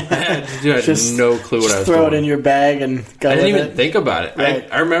 I had no clue what I was doing. Throw it in your bag and go I didn't with even think about it. Right.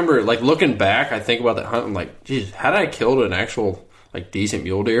 I remember, like, looking back, I think about that hunt, I'm like, geez, had I killed an actual, like, decent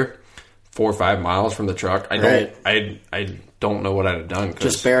mule deer 4 or 5 miles from the truck, I don't know what I'd have done.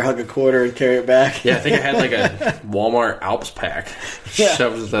 Just bear hug a quarter and carry it back. Yeah, I think I had like a Walmart Alps pack.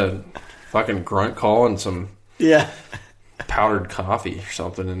 Shoved the fucking grunt call and some powdered coffee or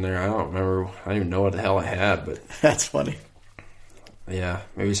something in there. I don't remember. I don't even know what the hell I had, but that's funny. Yeah,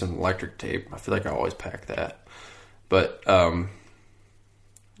 maybe some electric tape. I feel like I always pack that. But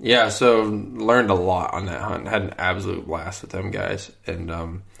yeah, so learned a lot on that hunt. Had an absolute blast with them guys,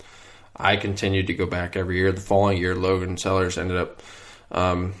 and I continued to go back every year. The following year, Logan Sellers ended up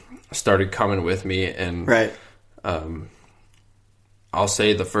started coming with me, and I'll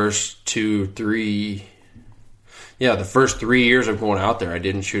say the first 3 years of going out there, I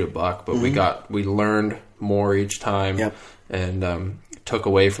didn't shoot a buck, but we learned more each time, and took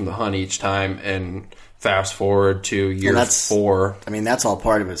away from the hunt each time. And fast forward to year 4. I mean, that's all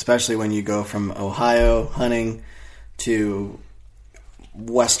part of it, especially when you go from Ohio hunting to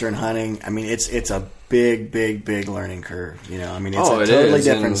Western hunting. I mean, it's a big learning curve. You know, I mean, it's a totally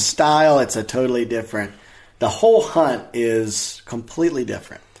different style. It's a totally different. The whole hunt is completely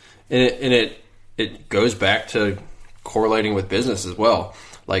different, and it goes back to correlating with business as well.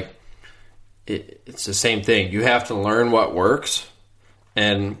 Like it's the same thing. You have to learn what works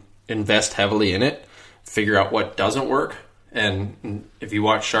and invest heavily in it. Figure out what doesn't work. And if you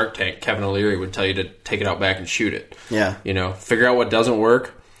watch Shark Tank, Kevin O'Leary would tell you to take it out back and shoot it. Yeah. You know, figure out what doesn't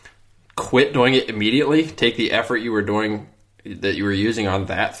work. Quit doing it immediately. Take the effort you were doing, that you were using on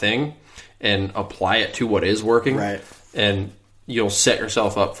that thing, and apply it to what is working. Right. And you'll set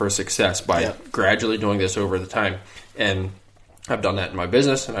yourself up for success by gradually doing this over the time. And I've done that in my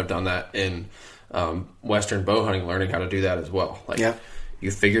business, and I've done that in Western bow hunting, learning how to do that as well. Like,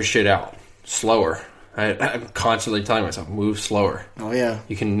 you figure shit out slower. I'm constantly telling myself, move slower. Oh, yeah.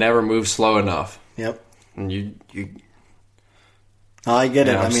 You can never move slow enough. Yep. And you oh, I get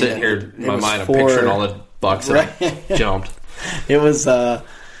it. I'm I mean, sitting here in my mind, I'm picturing all the bucks that I jumped. It was, I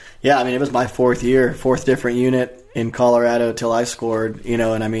mean, it was my 4th year, 4th different unit in Colorado till I scored, you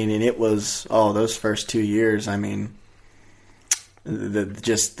know, and I mean, and it was, those first 2 years, I mean,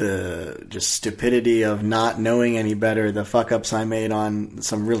 the stupidity of not knowing any better, the fuck ups I made on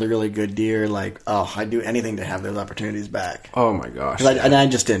some really, really good deer, like, I'd do anything to have those opportunities back. Oh my gosh. And I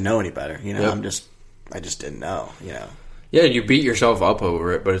just didn't know any better, you know, I just didn't know, you know. Yeah, you beat yourself up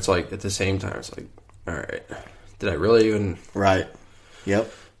over it, but it's like, at the same time, it's like, all right, did I really even... Right.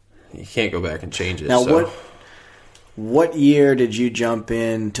 Yep. You can't go back and change it. Now, what year did you jump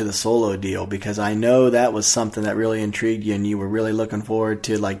into the solo deal? Because I know that was something that really intrigued you, and you were really looking forward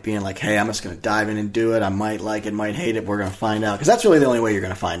to, like, being like, hey, I'm just going to dive in and do it. I might like it, might hate it. We're going to find out. Because that's really the only way you're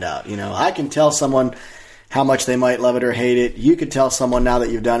going to find out. You know, I can tell someone how much they might love it or hate it. You could tell someone now that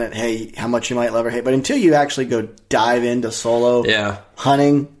you've done it, hey, how much you might love or hate. But until you actually go dive into solo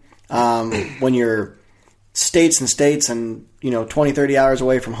hunting, when you're states and, you know, 20, 30 hours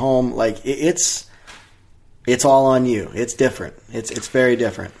away from home, like, it's all on you. It's different. It's very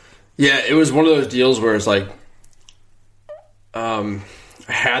different. Yeah, it was one of those deals where it's like, I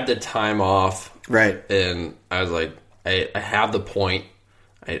had the time off. Right. And I was like, I have the point.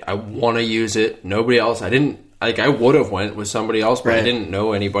 I want to use it. Nobody else. I would have went with somebody else, but I didn't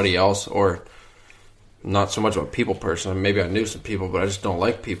know anybody else, or not so much of a people person. Maybe I knew some people, but I just don't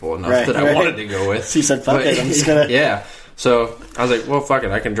like people enough that I wanted to go with. So you said, fuck it, I'm just going to... Yeah. So I was like, well, fuck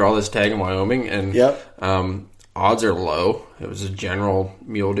it. I can draw this tag in Wyoming. And odds are low. It was a general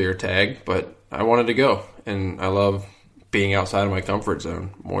mule deer tag, but I wanted to go. And I love being outside of my comfort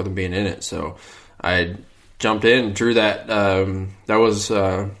zone more than being in it. So I jumped in, drew that. That was,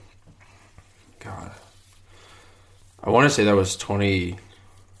 God, I want to say that was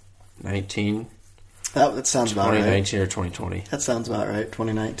 2019. That sounds about right. 2019 or 2020. That sounds about right.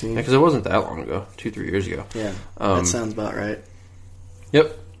 2019. Because it wasn't that long ago. 2-3 years ago. Yeah, that sounds about right.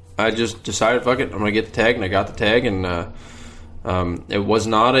 Yep. I just decided, fuck it, I'm gonna get the tag, and I got the tag, and it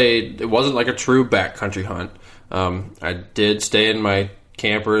wasn't like a true backcountry hunt. I did stay in my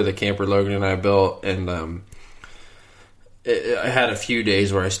camper, the camper Logan and I built, and I had a few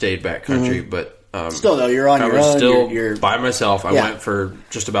days where I stayed backcountry, but still though, you're on your own. Still you're by myself. I went for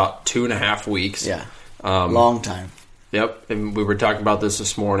just about 2.5 weeks. Yeah, long time. Yep, and we were talking about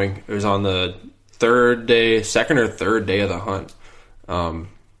this morning. It was on the second or third day of the hunt.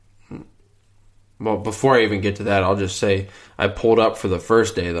 Well, before I even get to that, I'll just say I pulled up for the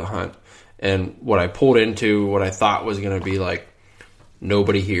first day of the hunt, and what I pulled into, what I thought was going to be like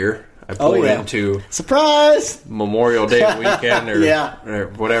nobody here. I pulled into surprise Memorial Day weekend or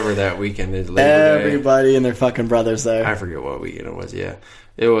whatever that weekend is. Labor Everybody Day. And their fucking brothers there. I forget what weekend it was. Yeah,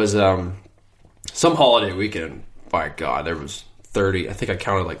 it was some holiday weekend. By God, there was 30. I think I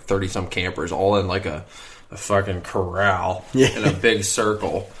counted like 30 some campers all in like a fucking corral in a big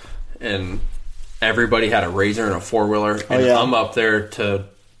circle, and everybody had a Razor and a 4-wheeler, and I'm up there to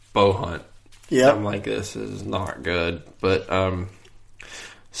bow hunt. Yeah, I'm like, this is not good, but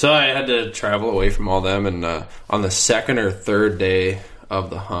so I had to travel away from all them, and on the second or third day of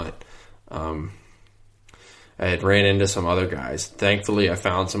the hunt, I had ran into some other guys. Thankfully, I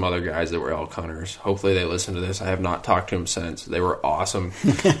found some other guys that were elk hunters. Hopefully they listen to this. I have not talked to them since. They were awesome.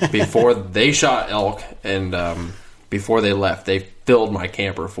 Before they shot elk, and before they left, they filled my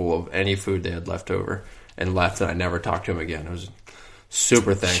camper full of any food they had left over and left, and I never talked to them again. It was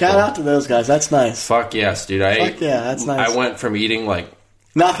super thankful. Shout out to those guys. That's nice. Fuck yes, dude. That's nice. I went from eating like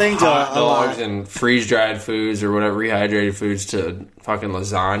nothing to hot dogs and freeze-dried foods or whatever, rehydrated foods, to fucking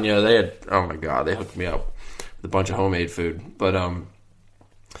lasagna. They had, oh my God, they hooked me up with a bunch of homemade food. But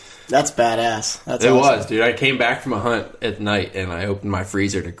that's badass. That's it awesome. was, dude. I came back from a hunt at night, and I opened my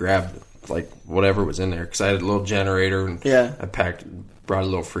freezer to grab like whatever was in there, because I had a little generator, and I brought a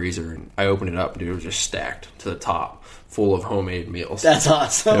little freezer, and I opened it up, and dude, it was just stacked to the top, full of homemade meals. That's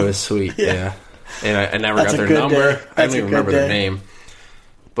awesome. It was sweet, yeah. And I never got their number. I don't even remember their name.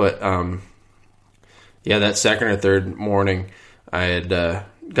 But that second or third morning, I had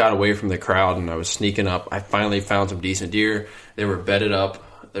got away from the crowd, and I was sneaking up. I finally found some decent deer. They were bedded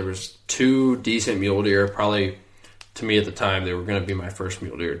up. There was 2 decent mule deer. Probably, to me at the time, they were going to be my first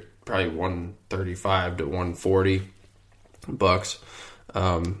mule deer. Probably 135 to 140 bucks.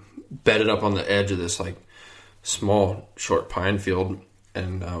 Bedded up on the edge of this like small short pine field,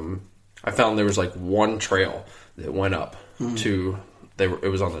 and I found there was like one trail that went up to.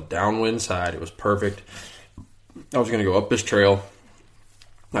 It was on the downwind side. It was perfect. I was going to go up this trail.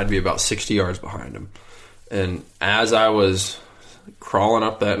 I'd be about 60 yards behind him. And as I was crawling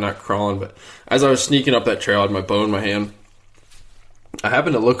up that, not crawling, but as I was sneaking up that trail, I had my bow in my hand. I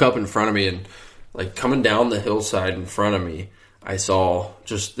happened to look up in front of me, and like coming down the hillside in front of me, I saw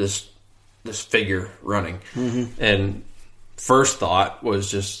just this figure running. And first thought was,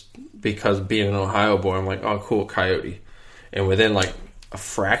 just because being an Ohio boy, I'm like, oh, cool, coyote. And within like a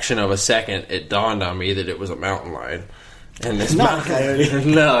fraction of a second, it dawned on me that it was a mountain lion. And it's not a coyote.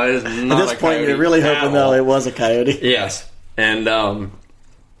 No, it's not. At this point, you're really hoping though it was a coyote. Yes, and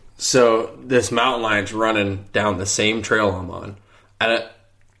so this mountain lion's running down the same trail I'm on. I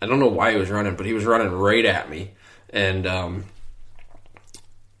don't know why he was running, but he was running right at me, and all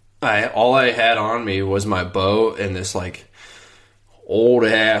I had on me was my bow and this like old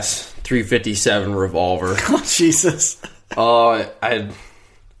ass 357 revolver. Oh Jesus! I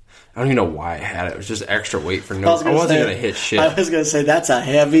don't even know why I had it. It was just extra weight for no. I wasn't going to hit shit. I was going to say, that's a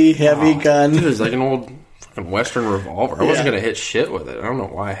heavy gun. Dude, it was like an old fucking Western revolver. I wasn't going to hit shit with it. I don't know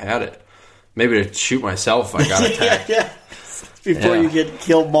why I had it. Maybe to shoot myself if I got attacked. Before you get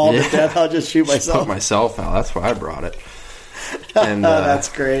killed, mauled to death, I'll just shoot myself. Put myself out. That's why I brought it. And that's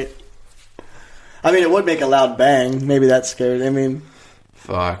great. I mean, it would make a loud bang. Maybe that scared. I mean,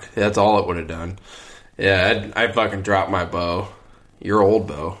 fuck. That's all it would have done. Yeah, I fucking dropped my bow. Your old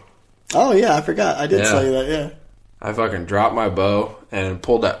bow. Oh, yeah, I forgot. I did tell you that, yeah. I fucking dropped my bow and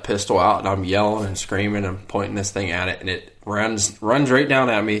pulled that pistol out, and I'm yelling and screaming and pointing this thing at it, and it runs right down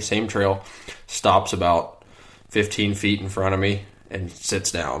at me, same trail, stops about 15 feet in front of me, and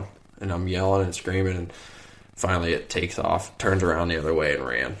sits down. And I'm yelling and screaming, and finally it takes off, turns around the other way, and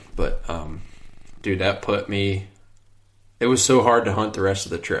ran. But, dude, that put me... It was so hard to hunt the rest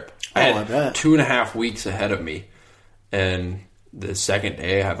of the trip. I bet. 2.5 weeks ahead of me, and... The second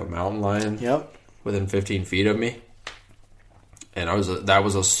day, I have a mountain lion within 15 feet of me, and that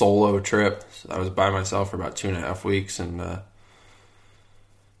was a solo trip. So I was by myself for about 2.5 weeks, and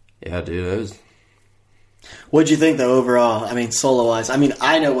yeah, dude, What'd you think, though, overall? I mean, solo-wise. I mean,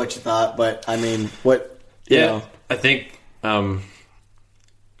 I know what you thought, but, I mean, what, you know. I think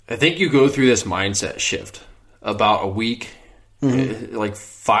you go through this mindset shift about a week, like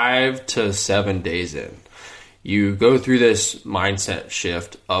 5 to 7 days in. You go through this mindset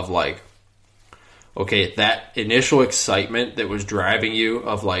shift of like, okay, that initial excitement that was driving you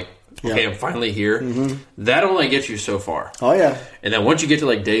of like, okay, I'm finally here. That only gets you so far. Oh, yeah. And then once you get to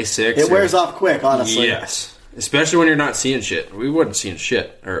like day 6... It wears off quick, honestly. Yes. Especially when you're not seeing shit. We wasn't seeing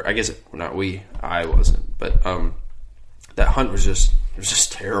shit. Or I guess, not we. I wasn't. But that hunt was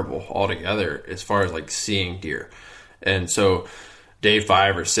just terrible altogether as far as like seeing deer. And so day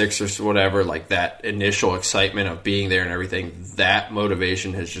 5 or 6 or whatever, like that initial excitement of being there and everything, that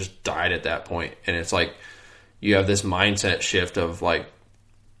motivation has just died at that point. And it's like you have this mindset shift of like,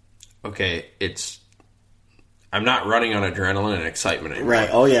 okay, I'm not running on adrenaline and excitement anymore. Right.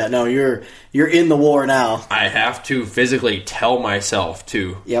 Oh yeah. No, you're in the war now. I have to physically tell myself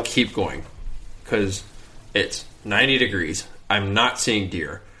to keep going because it's 90 degrees. I'm not seeing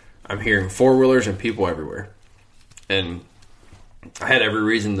deer. I'm hearing 4-wheelers and people everywhere. And I had every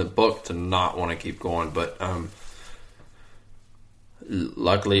reason in the book to not want to keep going, but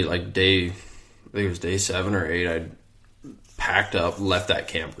luckily, like I think it was day 7 or 8, I packed up, left that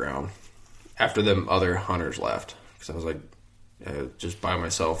campground after them other hunters left because I was like just by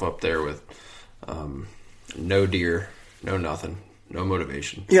myself up there with no deer, no nothing, no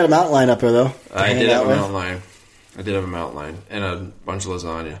motivation. You got a mountain lion up there though. I did have a mountain lion. I did have a mountain lion and a bunch of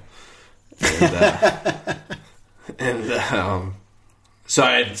lasagna. And so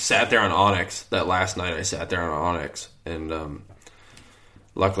I sat there on Onyx that last night. I sat there on Onyx, and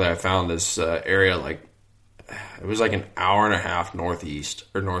luckily I found this area like it was like an hour and a half northeast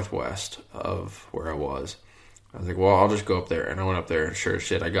or northwest of where I was. I was like, well, I'll just go up there, and I went up there, and sure as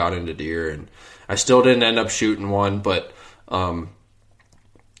shit, I got into deer, and I still didn't end up shooting one, but I'm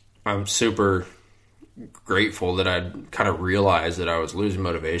super grateful that I'd kind of realized that I was losing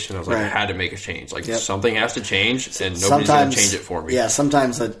motivation. I was like, I had to make a change. Like something has to change, and nobody's going to change it for me. Yeah,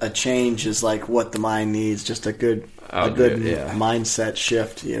 sometimes a change is like what the mind needs. Just a good mindset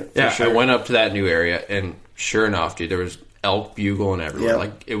shift. Yeah, sure. I went up to that new area, and sure enough, dude, there was elk bugling everywhere.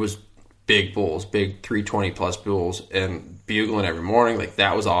 Like it was big bulls, big 320 plus bulls, and bugling every morning. Like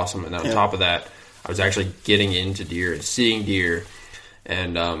that was awesome. And then on top of that, I was actually getting into deer and seeing deer,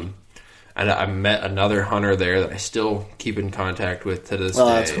 and I met another hunter there that I still keep in contact with to this day. Oh,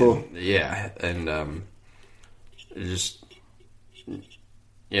 that's cool.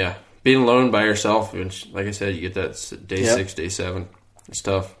 And being alone by yourself, which, like I said, you get that day 6, day 7. It's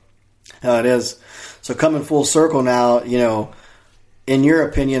tough. Oh, it is. So coming full circle now, in your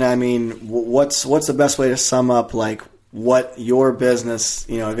opinion, I mean, what's the best way to sum up like what your business,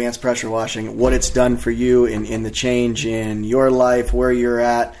 Advanced Pressure Washing, what it's done for you in the change in your life, where you're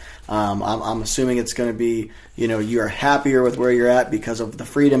at? I'm assuming it's going to be, you are happier with where you're at because of the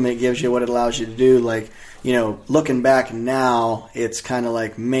freedom it gives you, what it allows you to do. Like, looking back now, it's kind of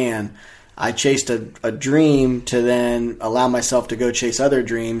like, man, I chased a dream to then allow myself to go chase other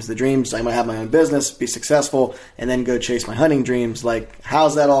dreams. The dreams, I'm going to have my own business, be successful, and then go chase my hunting dreams. Like,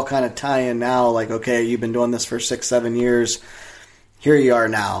 how's that all kind of tie in now? Like, okay, you've been doing this for 6-7 years. Here you are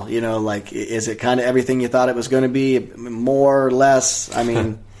now. Like, is it kind of everything you thought it was going to be? More or less? I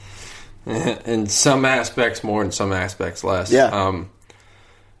mean... In some aspects more, in some aspects less. Yeah.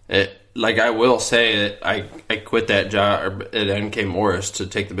 Like I will say that I quit that job at NK Morris to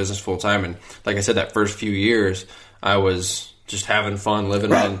take the business full time, and like I said, that first few years I was just having fun,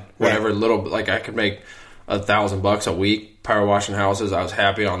 living on whatever little. Like I could make $1,000 a week power washing houses. I was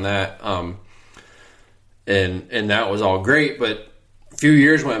happy on that, and that was all great. But a few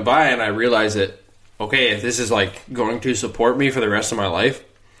years went by, and I realized that okay, if this is like going to support me for the rest of my life,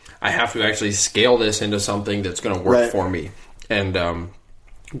 I have to actually scale this into something that's going to work for me. And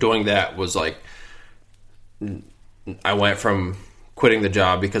doing that was like, I went from quitting the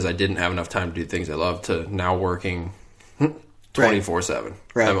job because I didn't have enough time to do things I love to now working 24/7.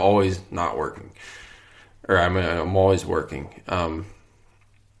 Right. I'm always not working, or I'm always working.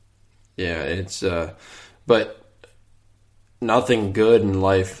 It's but nothing good in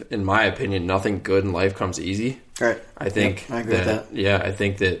life, in my opinion, nothing good in life comes easy. Right. I think I agree with that. Yeah, I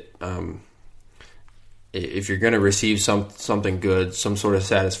think that if you're going to receive something good, some sort of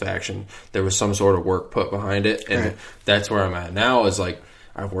satisfaction, there was some sort of work put behind it, and that's where I'm at now. Is like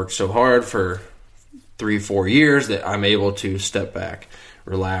I've worked so hard for 3-4 years that I'm able to step back,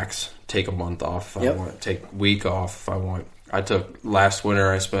 relax, take a month off if I want, take a week off if I want. last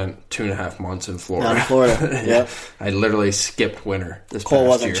winter, I spent 2.5 months in Florida. Down in Florida, yeah. I literally skipped winter this Cole past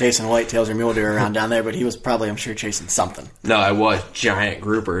wasn't year. chasing whitetails or mule deer around down there, but he was probably, I'm sure, chasing something. No, I was. Giant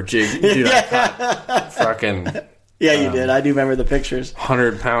grouper. Dude, I caught fucking... Yeah, you did. I do remember the pictures.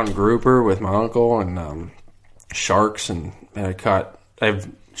 100-pound grouper with my uncle and sharks, and I have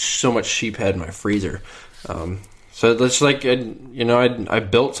so much sheep head in my freezer. So it's like, I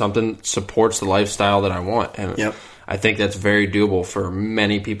built something that supports the lifestyle that I want. And yep. I think that's very doable for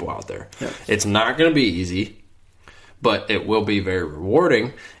many people out there. Yep. It's not going to be easy, but it will be very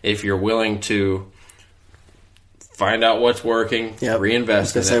rewarding if you're willing to find out what's working,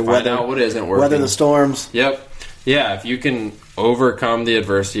 reinvest in it, find out what isn't working. Weather the storms. Yep. Yeah, if you can overcome the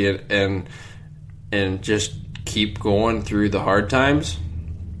adversity and just keep going through the hard times,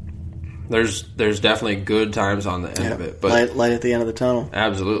 there's definitely good times on the end of it. But light at the end of the tunnel.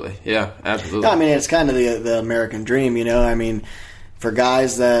 Absolutely. Yeah, absolutely. I mean, it's kind of the American dream, I mean, for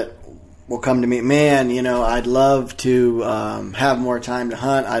guys that will come to me, man, I'd love to have more time to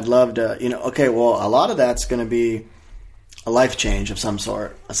hunt. I'd love to, okay, well, a lot of that's going to be a life change of some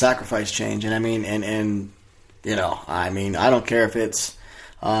sort, a sacrifice change. And I mean, I don't care if it's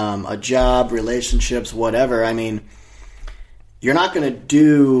a job, relationships, whatever. I mean, you're not going to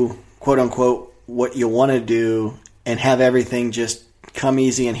do, quote unquote, what you want to do and have everything just come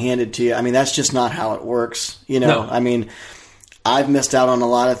easy and handed to you. I mean, that's just not how it works. No. I mean, I've missed out on a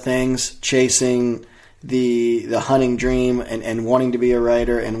lot of things chasing the hunting dream and wanting to be a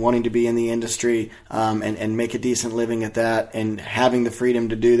writer and wanting to be in the industry and make a decent living at that and having the freedom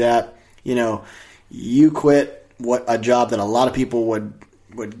to do that. You quit a job that a lot of people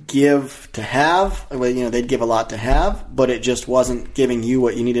would give to have. They'd give a lot to have, but it just wasn't giving you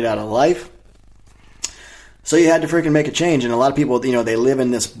what you needed out of life. So you had to freaking make a change. And a lot of people, they live in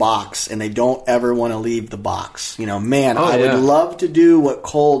this box and they don't ever want to leave the box. I would love to do what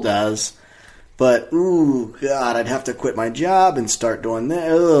Cole does, but ooh, God, I'd have to quit my job and start doing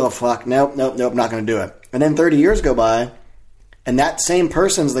that. Oh, fuck, nope, not going to do it. And then 30 years go by, and that same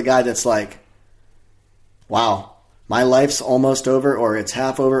person's the guy that's like, wow, my life's almost over, or it's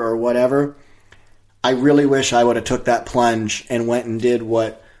half over, or whatever. I really wish I would have took that plunge and went and did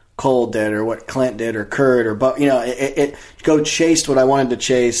what Cole did, or what Clint did, or Kurt, or go chased what I wanted to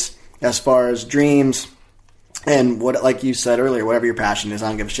chase as far as dreams and what, like you said earlier, whatever your passion is. I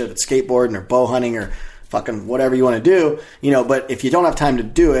don't give a shit if it's skateboarding or bow hunting or fucking whatever you want to do. But if you don't have time to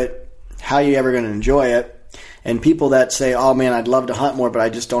do it, how are you ever going to enjoy it? And people that say, "Oh man, I'd love to hunt more, but I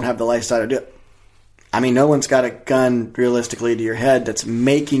just don't have the lifestyle to do it." I mean, no one's got a gun realistically to your head that's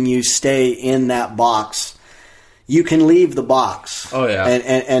making you stay in that box. You can leave the box. Oh, yeah.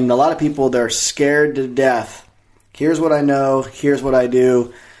 And a lot of people, they're scared to death. Here's what I know. Here's what I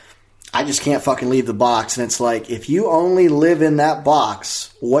do. I just can't fucking leave the box. And it's like, if you only live in that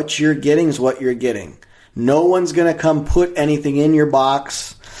box, what you're getting is what you're getting. No one's going to come put anything in your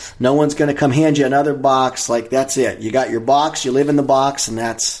box. No one's going to come hand you another box. Like, that's it. You got your box, you live in the box, and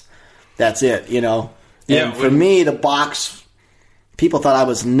that's it, Yeah, and for me, the box, people thought I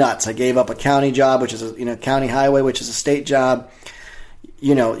was nuts. I gave up a county job, which is a county highway, which is a state job.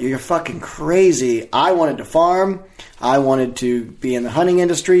 You're fucking crazy. I wanted to farm. I wanted to be in the hunting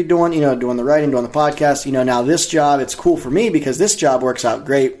industry, doing the writing, doing the podcast. Now this job, it's cool for me because this job works out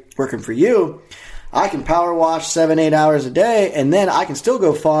great working for you. I can power wash 7-8 hours a day, and then I can still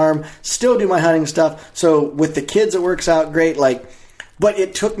go farm, still do my hunting stuff. So with the kids, it works out great. But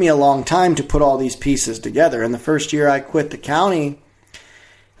it took me a long time to put all these pieces together. And the first year I quit the county, it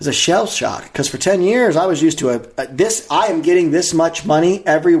was a shell shock. Because for 10 years, I was used to I am getting this much money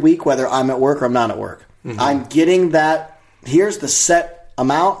every week, whether I'm at work or I'm not at work. Mm-hmm. I'm getting that. Here's the set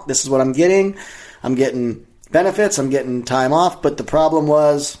amount. This is what I'm getting. I'm getting benefits. I'm getting time off. But the problem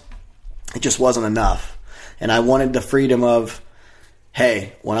was, it just wasn't enough. And I wanted the freedom of,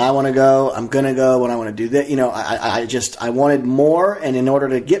 hey, when I want to go, I'm going to go. When I want to do that, I wanted more. And in order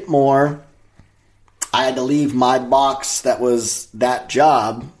to get more, I had to leave my box that was that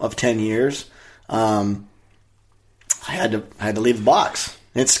job of 10 years. I had to leave the box.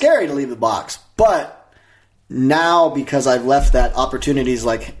 And it's scary to leave the box. But now, because I've left that, opportunities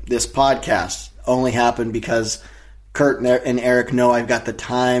like this podcast only happen because Kurt and Eric know I've got the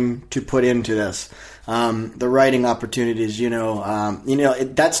time to put into this. The writing opportunities,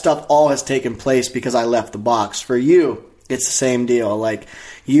 that stuff all has taken place because I left the box. For you, it's the same deal. Like,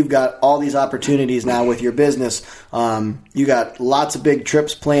 you've got all these opportunities now with your business. You got lots of big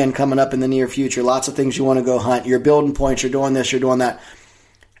trips planned coming up in the near future. Lots of things you want to go hunt. You're building points. You're doing this. You're doing that.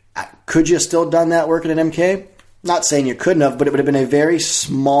 Could you have still done that working at MK? not saying you couldn't have, but it would have been a very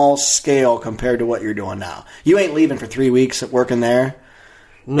small scale compared to what you're doing now. You ain't leaving for 3 weeks working there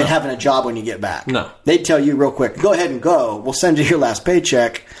and having a job when you get back. No. They'd tell you real quick, go ahead and go. We'll send you your last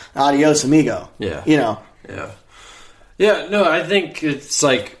paycheck. Adios, amigo. Yeah. You know. Yeah. Yeah, no, I think it's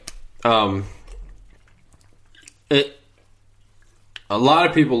like a lot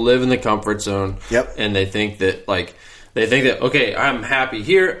of people live in the comfort zone. Yep. And they think that okay, I'm happy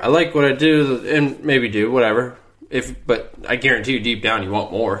here. I like what I do and maybe do whatever. But I guarantee you deep down you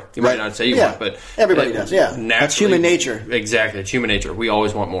want more. You might not say you want, but everybody does. Yeah. That's human nature. Exactly. It's human nature. We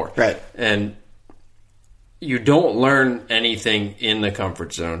always want more. Right. And you don't learn anything in the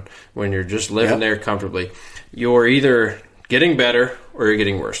comfort zone when you're just living there comfortably. You're either getting better or you're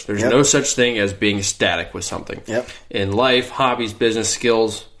getting worse. There's no such thing as being static with something. Yep. In life, hobbies, business,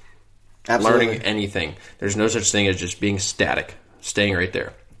 skills, Absolutely. learning anything. There's no such thing as just being static, staying right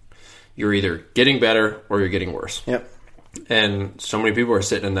there. You're either getting better or you're getting worse. Yep. And so many people are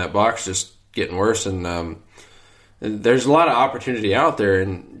sitting in that box just getting worse. And there's a lot of opportunity out there,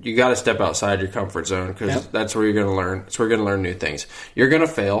 and you got to step outside your comfort zone because that's where you're going to learn. That's where you're going to learn new things. You're going to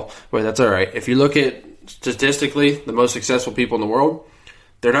fail, but that's all right. If you look at statistically, the most successful people in the world,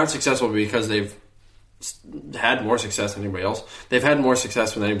 they're not successful because they've had more success than anybody else. They've had more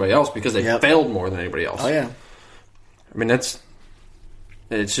success than anybody else because they failed more than anybody else. Oh, yeah. I mean, that's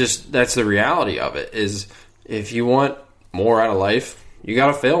the reality of it is if you want more out of life, you got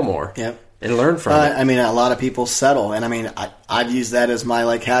to fail more. Yep. And learn from it. I mean, a lot of people settle. And I mean, I've used that as my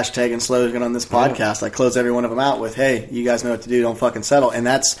hashtag and slogan on this podcast. I close every one of them out with, hey, you guys know what to do. Don't fucking settle. And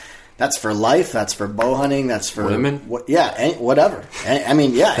that's for life. That's for bow hunting. That's for women. Whatever. I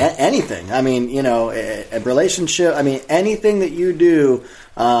mean, anything. I mean, a relationship. I mean, anything that you do,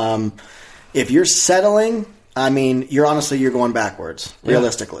 if you're settling, I mean, you're going backwards,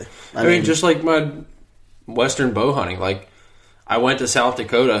 realistically. I mean, just like my Western bow hunting. Like, I went to South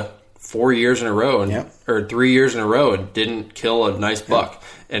Dakota 4 years in a row or 3 years in a row and didn't kill a nice buck.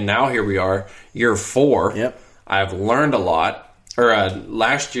 And now here we are, year 4. Yep. I've learned a lot. Or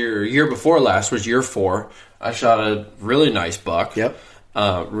year before last was year 4. I shot a really nice buck. Yep.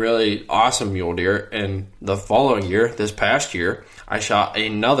 Really awesome mule deer. And the following year, this past year, I shot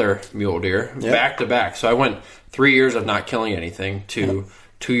another mule deer back to back. So I went 3 years of not killing anything to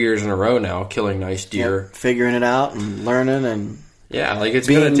 2 years in a row now killing nice deer. Yep. Figuring it out and learning and... Yeah, like it's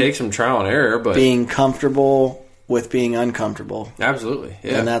going to take some trial and error, but being comfortable with being uncomfortable. Absolutely,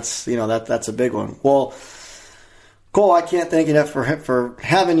 yeah. And that's that's a big one. Well, Cole, I can't thank you enough for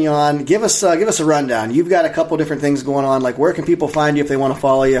having you on. Give us a rundown. You've got a couple different things going on. Like, where can people find you if they want to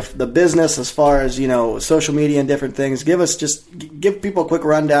follow you? The business, as far as social media and different things. Give people a quick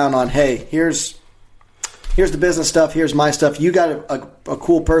rundown on, hey, here's the business stuff, here's my stuff. You got a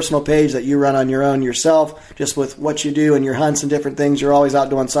cool personal page that you run on your own yourself, just with what you do and your hunts and different things. You're always out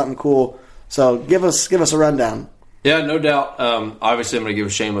doing something cool. So give us a rundown. Yeah, no doubt. Obviously, I'm going to give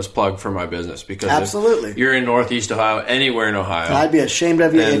a shameless plug for my business because absolutely, if you're in Northeast Ohio, anywhere in Ohio, I'd be ashamed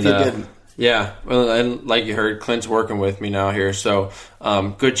of you if you didn't. Yeah, well, and like you heard, Clint's working with me now here, so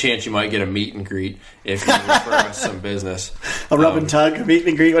good chance you might get a meet and greet if you refer us some business. A rub and tug, a meet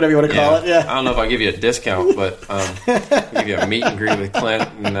and greet, whatever you want to call it. Yeah, I don't know if I'll give you a discount, but I'll give you a meet and greet with Clint,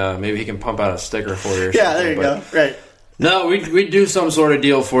 and maybe he can pump out a sticker for you. Yeah, there you go. Right. No, we do some sort of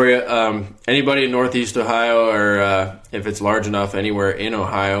deal for you. Anybody in Northeast Ohio, or if it's large enough, anywhere in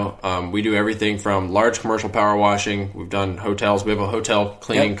Ohio, we do everything from large commercial power washing. We've done hotels. We have a hotel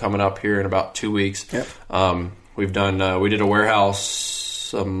cleaning coming up here in about 2 weeks. Yep. We've done. We did a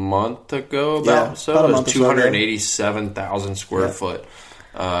warehouse a month ago. It was 287,000 square foot.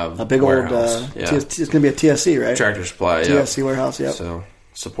 A big warehouse. Old. It's going to be a TSC, right? Tractor Supply. TSC warehouse. Yep. So.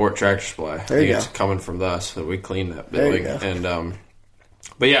 Support Tractor Supply. There you go. It's coming from us, so we clean that There building. you go. And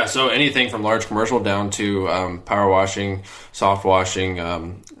but yeah, so anything from large commercial down to power washing, soft washing,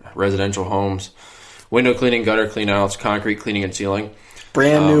 residential homes, window cleaning, gutter clean outs, concrete cleaning and sealing.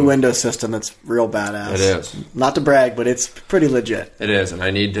 Brand new window system that's real badass. It is. Not to brag, but it's pretty legit. It is, and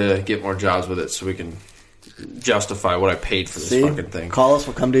I need to get more jobs with it so we can justify what I paid for this fucking thing. Call us,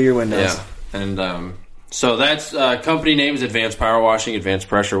 we'll come do your windows. Yeah, and so that's company name is Advanced Power Washing, Advanced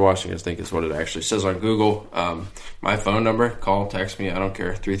Pressure Washing, I think is what it actually says on Google. My phone number, call, text me, I don't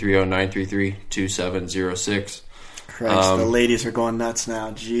care, 330-933-2706. Christ, the ladies are going nuts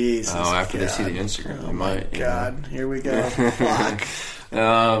now. Jesus. Oh, after God. they see the Instagram, they My might. God, here we go. Fuck. The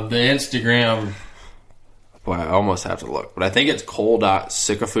Instagram, boy, I almost have to look, but I think it's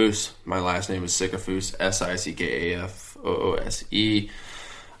Cole.Sickafoose. My last name is Sickafoose, Sickafoose.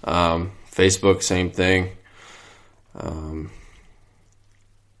 Facebook, same thing.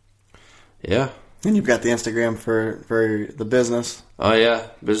 Yeah, And you've got the Instagram for the business. Oh, yeah.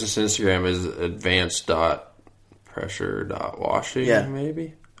 Business Instagram is advanced.pressure.washing,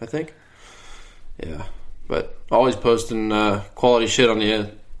 maybe, I think. Yeah. But always posting quality shit on the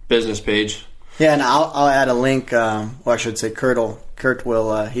business page. Yeah, and I'll add a link. Or I should say Kurt will,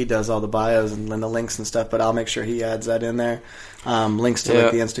 he does all the bios and the links and stuff, but I'll make sure he adds that in there. Links to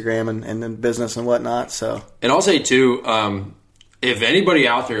like the Instagram and then business and whatnot. So, and I'll say, too, if anybody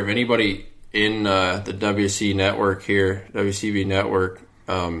out there, if anybody in the WCB network,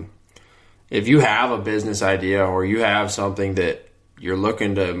 if you have a business idea or you have something that you're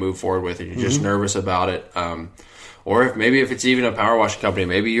looking to move forward with and you're just nervous about it, or if it's even a power washing company,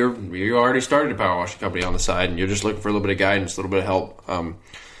 maybe you already started a power washing company on the side and you're just looking for a little bit of guidance, a little bit of help.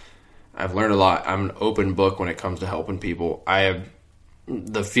 I've learned a lot. I'm an open book when it comes to helping people. I have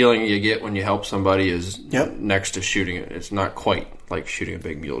the feeling you get when you help somebody is next to shooting it. It's not quite like shooting a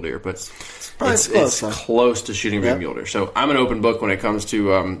big mule deer, but it's close to shooting a big mule deer. So I'm an open book when it comes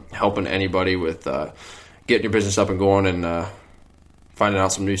to helping anybody with getting your business up and going and finding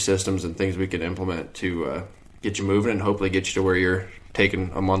out some new systems and things we can implement to get you moving and hopefully get you to where you're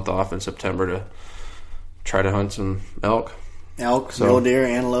taking a month off in September to try to hunt some elk. Mule deer,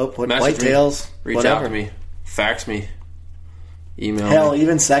 antelope, whitetails, reach out to me, fax me, email Hell, me.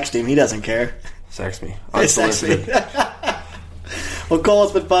 Even sext him. He doesn't care. Sext me. Sext me. Well, Cole,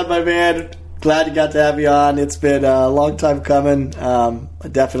 it's been fun, my man. Glad you got to have you on. It's been a long time coming.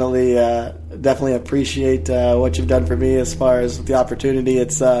 Definitely appreciate what you've done for me as far as the opportunity.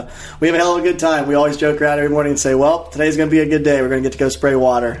 It's we have a hell of a good time. We always joke around every morning and say, "Well, today's going to be a good day. We're going to get to go spray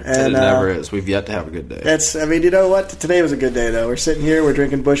water." And it never is. We've yet to have a good day. You know what? Today was a good day, though. We're sitting here, we're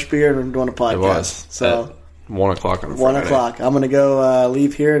drinking bush beer, and we're doing a podcast. It was. So at 1 o'clock on a Friday. 1 o'clock. I'm going to go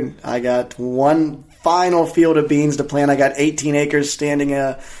leave here, and I got one final field of beans to plant. I got 18 acres standing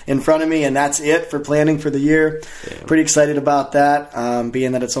in front of me, and that's it for planting for the year. Damn. Pretty excited about that,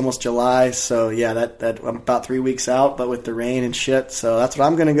 being that it's almost July. So, yeah, that I'm about 3 weeks out, but with the rain and shit. So that's what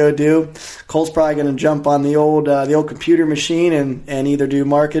I'm going to go do. Cole's probably going to jump on the old computer machine and either do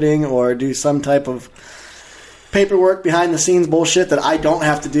marketing or do some type of paperwork behind the scenes bullshit that I don't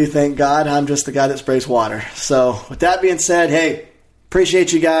have to do, thank God. I'm just the guy that sprays water. So with that being said, hey,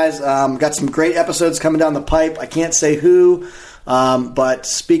 appreciate you guys. Got some great episodes coming down the pipe. I can't say who, but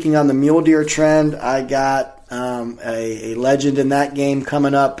speaking on the mule deer trend, I got a legend in that game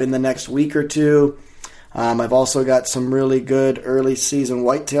coming up in the next week or two. I've also got some really good early season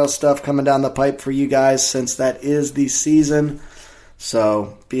whitetail stuff coming down the pipe for you guys since that is the season.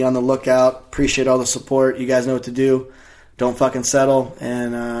 So be on the lookout. Appreciate all the support. You guys know what to do. Don't fucking settle,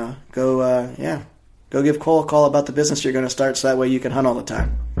 and go give Cole a call about the business you're going to start so that way you can hunt all the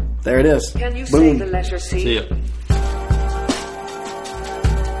time. There it is. Can you Boom. say the letter C? See ya.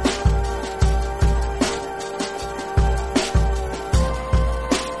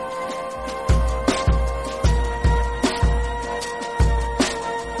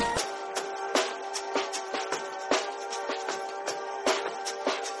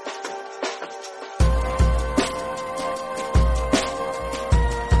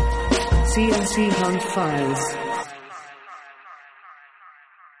 CNC Hunt Files.